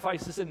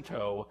sacrifices in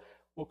tow.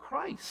 Well,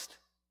 Christ,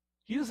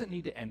 he doesn't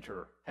need to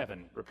enter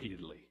heaven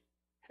repeatedly.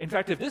 In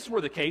fact, if this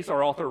were the case,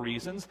 our author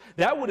reasons,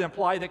 that would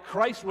imply that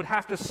Christ would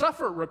have to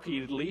suffer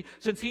repeatedly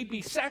since he'd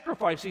be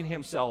sacrificing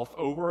himself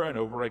over and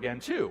over again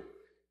too.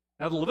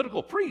 Now, the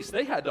Levitical priests,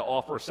 they had to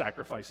offer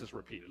sacrifices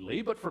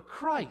repeatedly, but for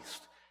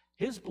Christ,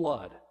 his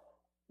blood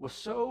was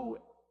so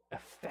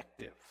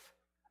effective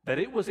that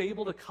it was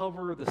able to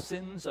cover the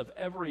sins of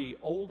every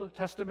Old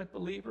Testament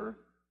believer,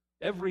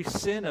 every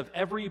sin of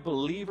every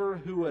believer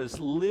who has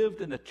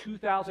lived in the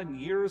 2,000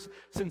 years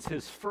since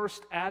his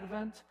first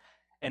advent,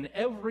 and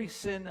every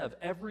sin of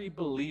every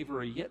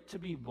believer yet to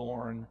be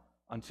born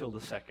until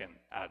the second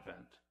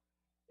advent.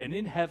 And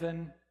in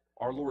heaven,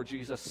 our Lord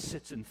Jesus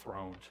sits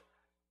enthroned.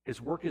 His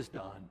work is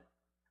done,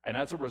 and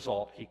as a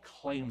result, he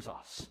claims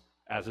us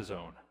as his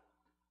own.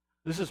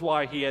 This is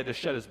why he had to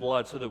shed his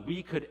blood so that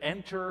he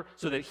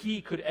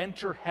could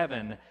enter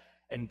heaven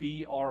and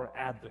be our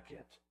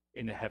advocate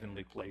in the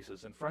heavenly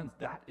places. And friends,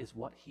 that is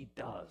what he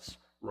does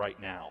right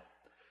now.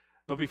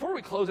 But before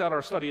we close out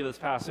our study of this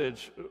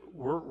passage,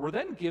 we're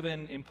then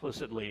given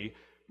implicitly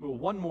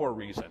one more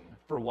reason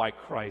for why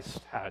Christ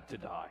had to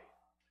die.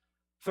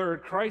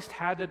 Third, Christ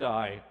had to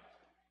die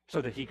so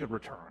that he could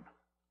return.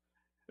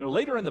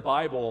 Later in the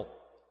Bible,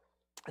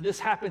 and this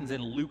happens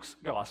in Luke's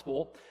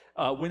gospel,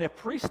 when a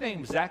priest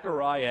named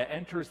Zechariah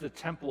enters the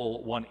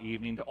temple one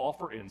evening to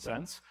offer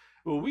incense,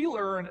 we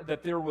learn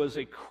that there was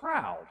a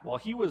crowd. While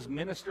he was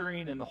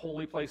ministering in the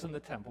holy place in the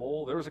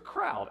temple, there was a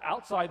crowd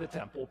outside the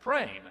temple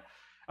praying.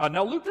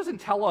 Now, Luke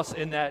doesn't tell us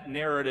in that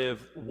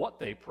narrative what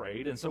they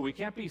prayed, and so we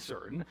can't be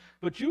certain,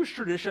 but Jewish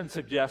tradition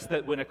suggests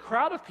that when a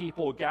crowd of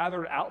people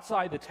gathered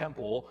outside the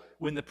temple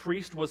when the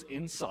priest was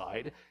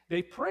inside,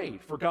 they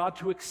prayed for God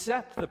to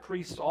accept the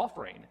priest's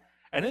offering.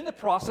 And in the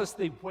process,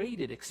 they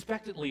waited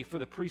expectantly for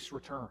the priest's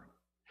return.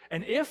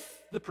 And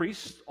if the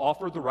priest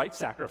offered the right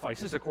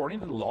sacrifices according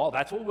to the law,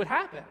 that's what would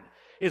happen.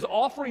 His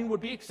offering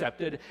would be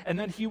accepted, and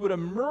then he would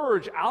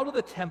emerge out of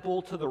the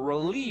temple to the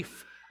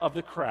relief of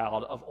the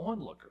crowd of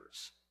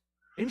onlookers.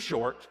 In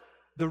short,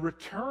 the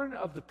return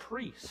of the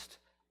priest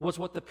was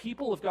what the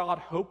people of God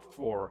hoped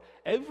for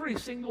every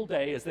single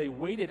day as they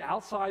waited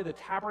outside the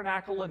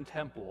tabernacle and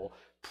temple,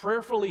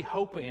 prayerfully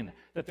hoping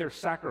that their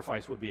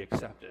sacrifice would be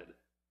accepted.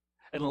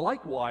 And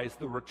likewise,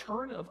 the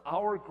return of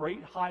our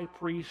great high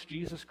priest,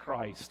 Jesus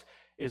Christ,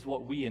 is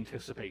what we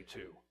anticipate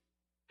too.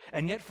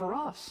 And yet for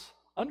us,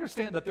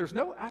 understand that there's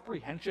no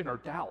apprehension or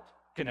doubt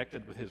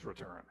connected with his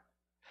return.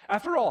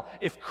 After all,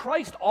 if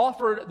Christ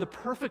offered the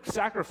perfect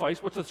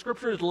sacrifice, which the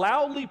scriptures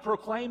loudly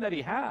proclaim that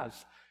he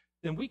has,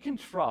 then we can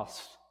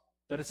trust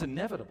that it's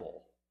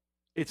inevitable.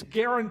 It's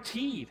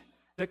guaranteed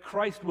that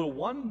Christ will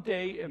one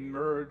day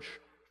emerge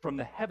from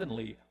the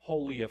heavenly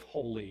Holy of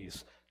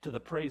Holies to the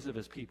praise of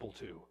his people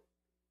too.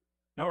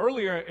 Now,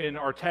 earlier in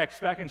our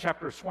text, back in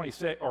chapter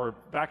 26, or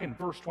back in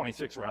verse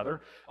 26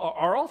 rather,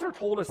 our author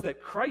told us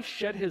that Christ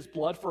shed his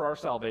blood for our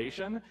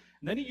salvation, and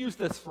then he used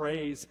this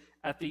phrase,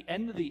 at the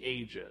end of the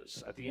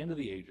ages, at the end of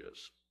the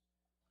ages.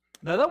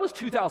 Now, that was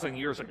 2,000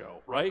 years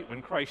ago, right,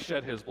 when Christ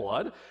shed his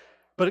blood.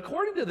 But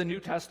according to the New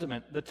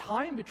Testament, the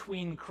time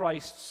between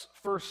Christ's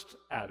first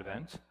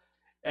advent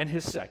and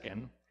his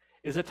second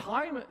is a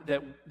time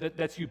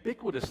that's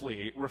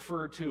ubiquitously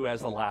referred to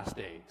as the last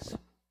days.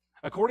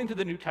 According to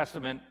the New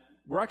Testament,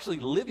 we're actually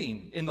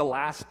living in the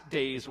last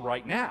days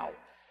right now.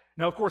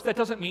 Now, of course, that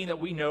doesn't mean that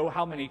we know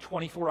how many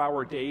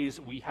 24-hour days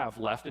we have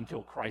left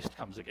until Christ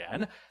comes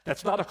again.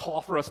 That's not a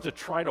call for us to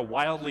try to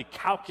wildly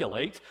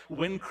calculate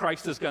when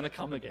Christ is going to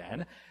come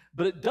again.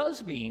 But it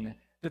does mean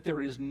that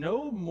there is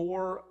no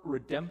more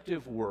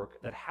redemptive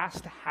work that has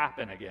to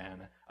happen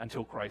again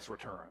until Christ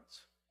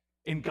returns.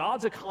 In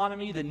God's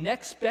economy, the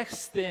next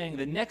best thing,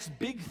 the next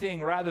big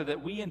thing, rather,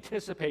 that we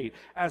anticipate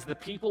as the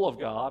people of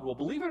God, well,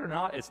 believe it or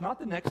not, it's not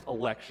the next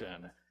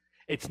election.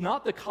 It's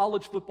not the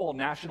college football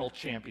national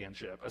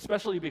championship,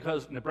 especially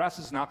because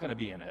Nebraska's not going to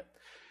be in it.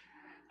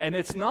 And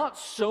it's not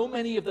so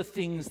many of the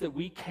things that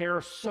we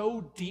care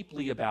so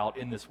deeply about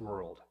in this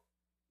world.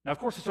 Now, of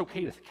course, it's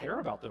okay to care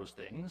about those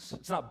things.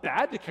 It's not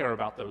bad to care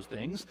about those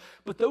things,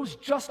 but those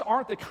just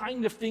aren't the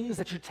kind of things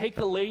that should take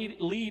the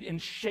lead in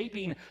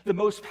shaping the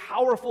most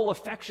powerful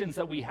affections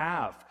that we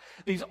have.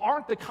 These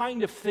aren't the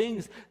kind of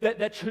things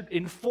that should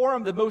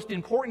inform the most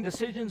important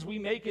decisions we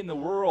make in the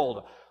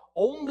world.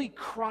 Only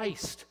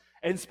Christ,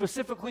 and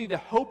specifically the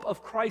hope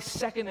of Christ's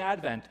second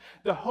advent,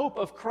 the hope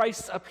of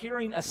Christ's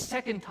appearing a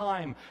second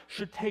time,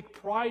 should take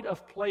pride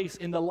of place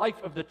in the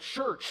life of the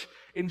church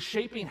in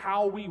shaping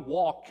how we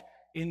walk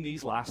in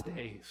these last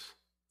days.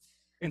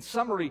 In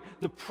summary,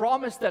 the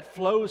promise that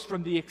flows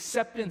from the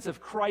acceptance of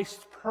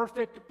Christ's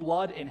perfect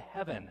blood in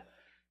heaven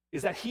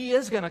is that he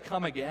is going to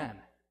come again.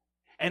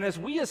 And as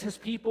we as his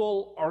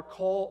people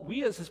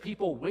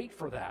wait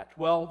for that,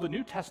 well, the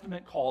New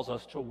Testament calls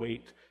us to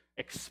wait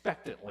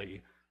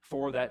expectantly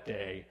for that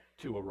day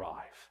to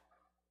arrive.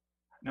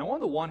 Now, on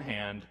the one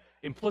hand,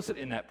 implicit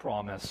in that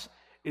promise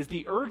is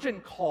the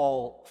urgent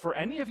call for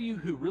any of you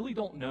who really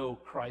don't know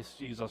Christ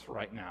Jesus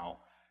right now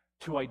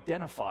to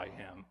identify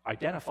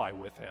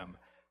with him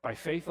by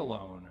faith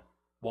alone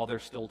while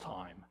there's still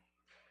time.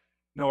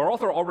 Now, our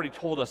author already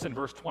told us in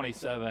verse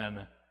 27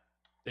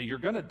 that you're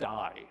going to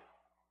die.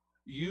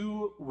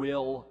 You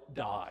will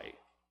die.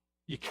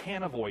 You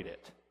can't avoid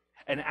it.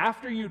 And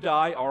after you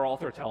die, our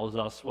author tells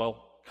us,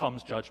 well,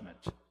 comes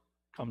judgment.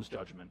 Comes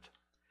judgment.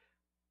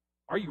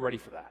 Are you ready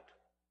for that?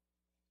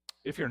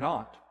 If you're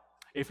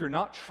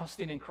not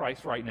trusting in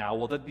Christ right now,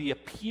 well, then the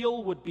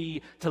appeal would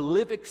be to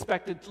live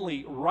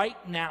expectantly right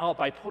now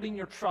by putting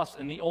your trust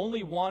in the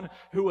only one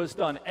who has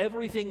done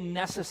everything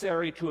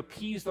necessary to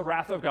appease the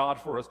wrath of God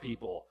for his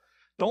people.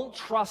 Don't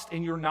trust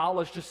in your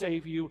knowledge to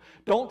save you.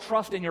 Don't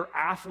trust in your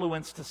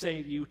affluence to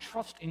save you.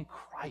 Trust in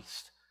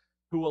Christ,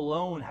 who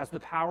alone has the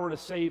power to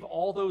save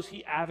all those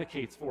he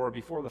advocates for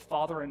before the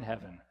Father in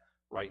heaven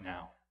right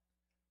now.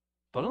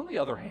 But on the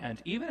other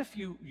hand, even if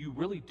you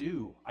really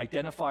do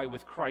identify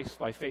with Christ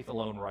by faith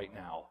alone right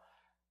now,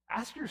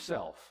 ask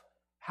yourself,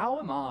 how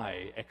am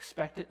I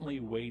expectantly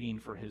waiting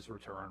for his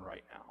return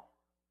right now?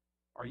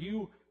 Are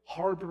you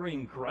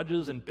harboring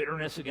grudges and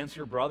bitterness against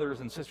your brothers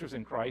and sisters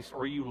in Christ,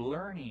 or are you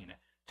learning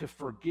to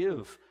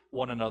forgive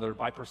one another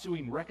by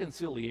pursuing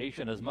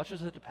reconciliation as much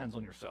as it depends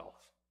on yourself?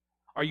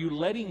 Are you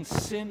letting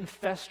sin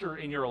fester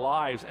in your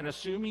lives and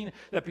assuming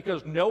that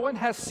because no one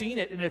has seen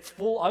it in its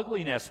full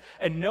ugliness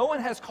and no one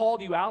has called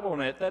you out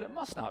on it, that it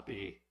must not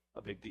be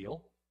a big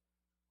deal?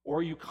 Or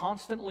are you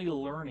constantly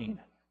learning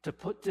to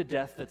put to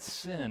death that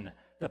sin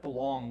that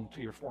belonged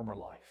to your former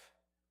life?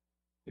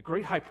 The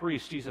great high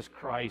priest, Jesus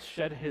Christ,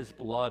 shed his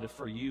blood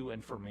for you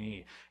and for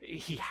me.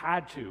 He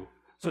had to,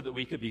 so that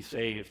we could be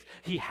saved.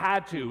 He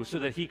had to so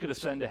that he could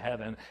ascend to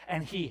heaven,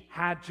 and he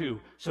had to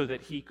so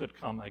that he could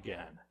come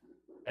again.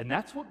 And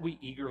that's what we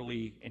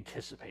eagerly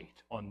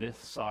anticipate on this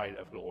side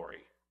of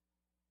glory.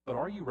 But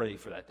are you ready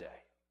for that day?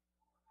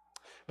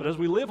 But as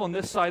we live on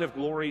this side of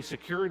glory,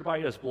 secured by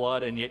his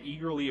blood and yet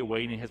eagerly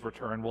awaiting his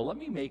return, well, let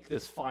me make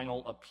this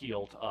final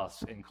appeal to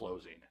us in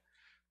closing.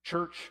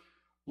 Church,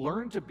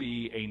 learn to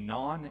be a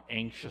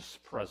non-anxious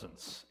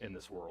presence in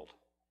this world.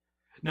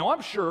 Now,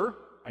 I'm sure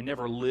I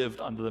never lived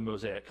under the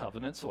Mosaic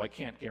covenant, so I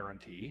can't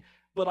guarantee,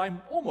 but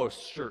I'm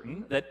almost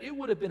certain that it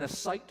would have been a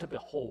sight to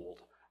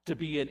behold to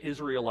be an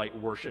Israelite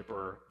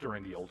worshiper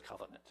during the Old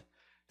Covenant.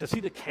 To see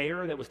the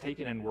care that was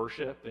taken in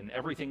worship and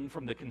everything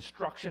from the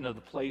construction of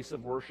the place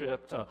of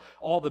worship to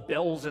all the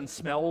bells and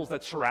smells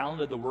that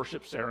surrounded the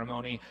worship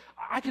ceremony,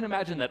 I can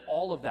imagine that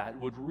all of that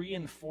would have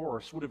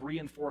reinforced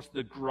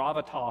the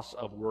gravitas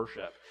of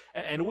worship.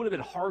 And it would have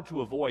been hard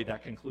to avoid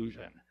that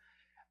conclusion.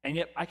 And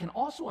yet I can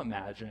also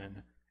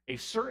imagine a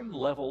certain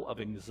level of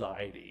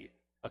anxiety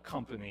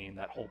accompanying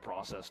that whole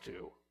process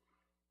too.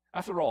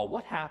 After all,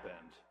 what happened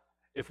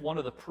if one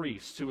of the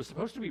priests who was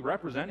supposed to be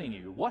representing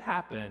you, what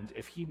happened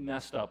if he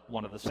messed up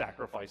one of the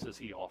sacrifices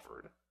he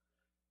offered?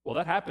 Well,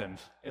 that happened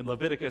in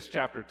Leviticus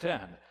chapter 10,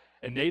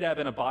 and Nadab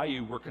and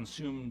Abihu were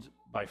consumed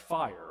by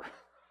fire.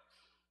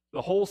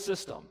 The whole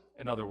system,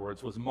 in other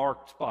words, was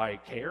marked by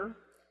care,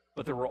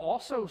 but there were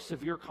also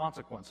severe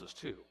consequences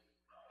too.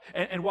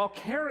 And while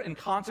care and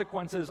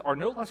consequences are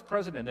no less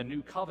present in the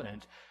new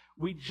covenant,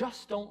 we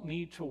just don't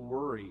need to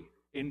worry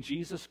in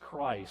Jesus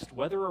Christ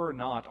whether or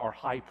not our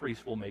high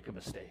priest will make a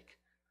mistake.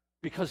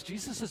 Because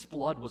Jesus'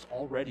 blood was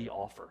already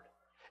offered.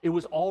 It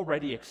was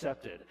already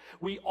accepted.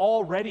 We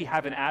already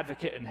have an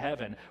advocate in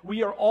heaven.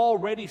 We are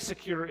already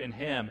secure in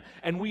him.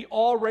 And we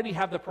already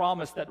have the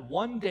promise that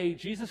one day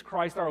Jesus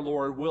Christ our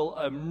Lord will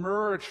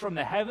emerge from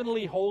the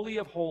heavenly holy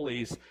of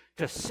holies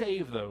to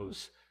save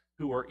those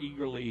who are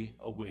eagerly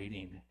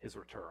awaiting his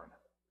return.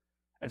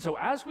 And so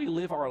as we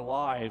live our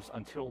lives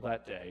until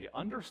that day,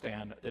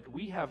 understand that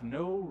we have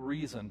no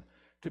reason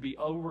to be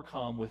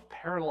overcome with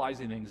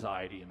paralyzing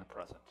anxiety in the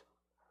present.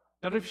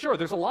 Now, to be sure,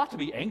 there's a lot to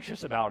be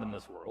anxious about in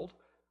this world.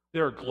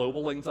 There are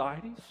global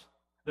anxieties.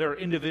 There are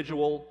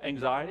individual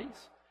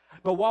anxieties.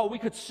 But while we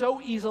could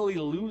so easily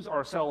lose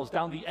ourselves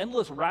down the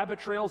endless rabbit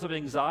trails of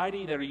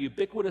anxiety that are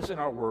ubiquitous in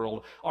our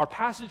world, our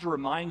passage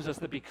reminds us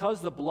that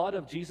because the blood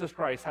of Jesus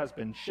Christ has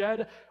been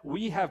shed,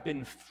 we have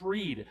been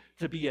freed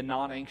to be a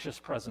non-anxious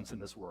presence in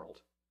this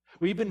world.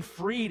 We've been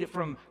freed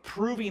from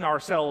proving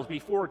ourselves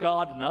before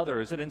God and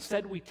others, and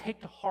instead we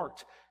take to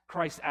heart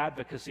Christ's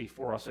advocacy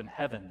for us in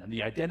heaven and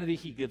the identity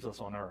he gives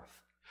us on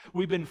earth.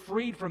 We've been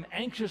freed from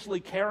anxiously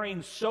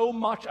caring so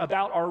much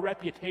about our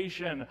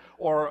reputation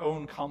or our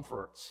own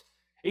comforts.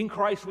 In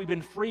Christ, we've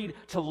been freed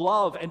to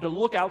love and to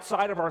look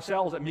outside of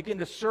ourselves and begin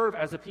to serve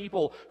as a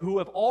people who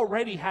have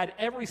already had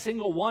every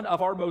single one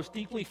of our most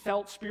deeply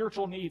felt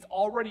spiritual needs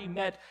already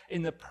met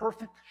in the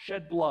perfect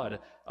shed blood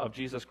of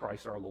Jesus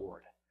Christ our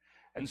Lord.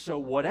 And so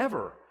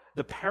whatever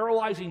the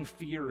paralyzing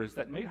fears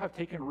that may have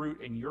taken root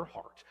in your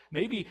heart,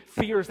 maybe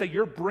fears that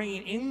you're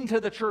bringing into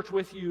the church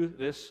with you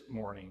this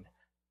morning,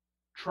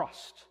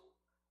 trust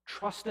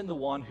in the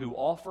one who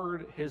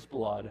offered his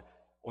blood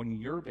on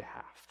your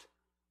behalf,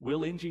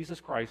 will in Jesus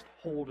Christ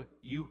hold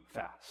you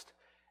fast,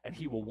 and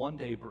he will one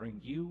day bring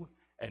you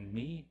and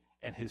me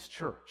and his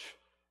church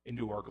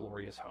into our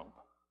glorious home.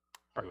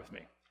 Pray with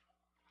me.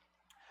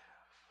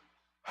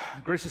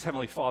 Gracious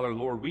Heavenly Father,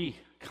 Lord, we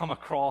come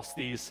across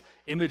these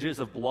images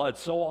of blood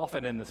so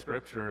often in the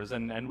scriptures,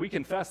 and we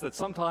confess that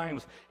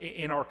sometimes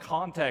in our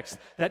context,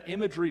 that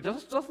imagery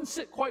doesn't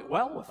sit quite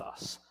well with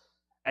us.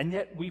 And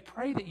yet we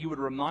pray that you would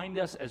remind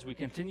us as we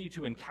continue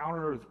to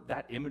encounter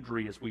that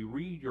imagery, as we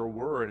read your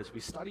word, as we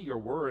study your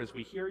word, as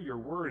we hear your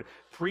word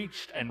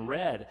preached and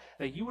read,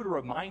 that you would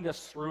remind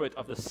us through it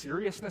of the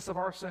seriousness of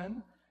our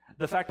sin,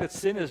 the fact that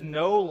sin is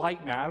no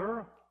light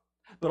matter,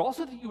 but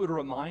also that you would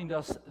remind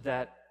us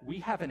that we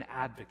have an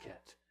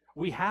advocate.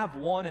 We have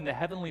one in the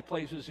heavenly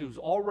places who's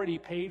already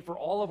paid for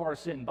all of our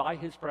sin by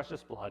his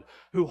precious blood,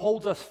 who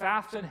holds us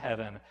fast in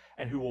heaven,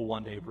 and who will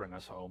one day bring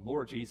us home.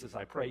 Lord Jesus,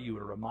 I pray you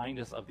would remind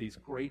us of these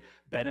great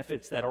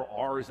benefits that are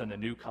ours in the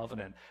new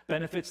covenant,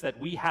 benefits that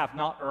we have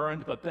not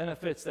earned, but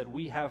benefits that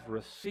we have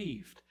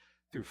received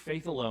through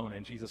faith alone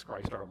in Jesus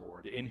Christ our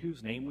Lord, in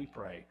whose name we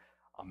pray.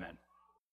 Amen.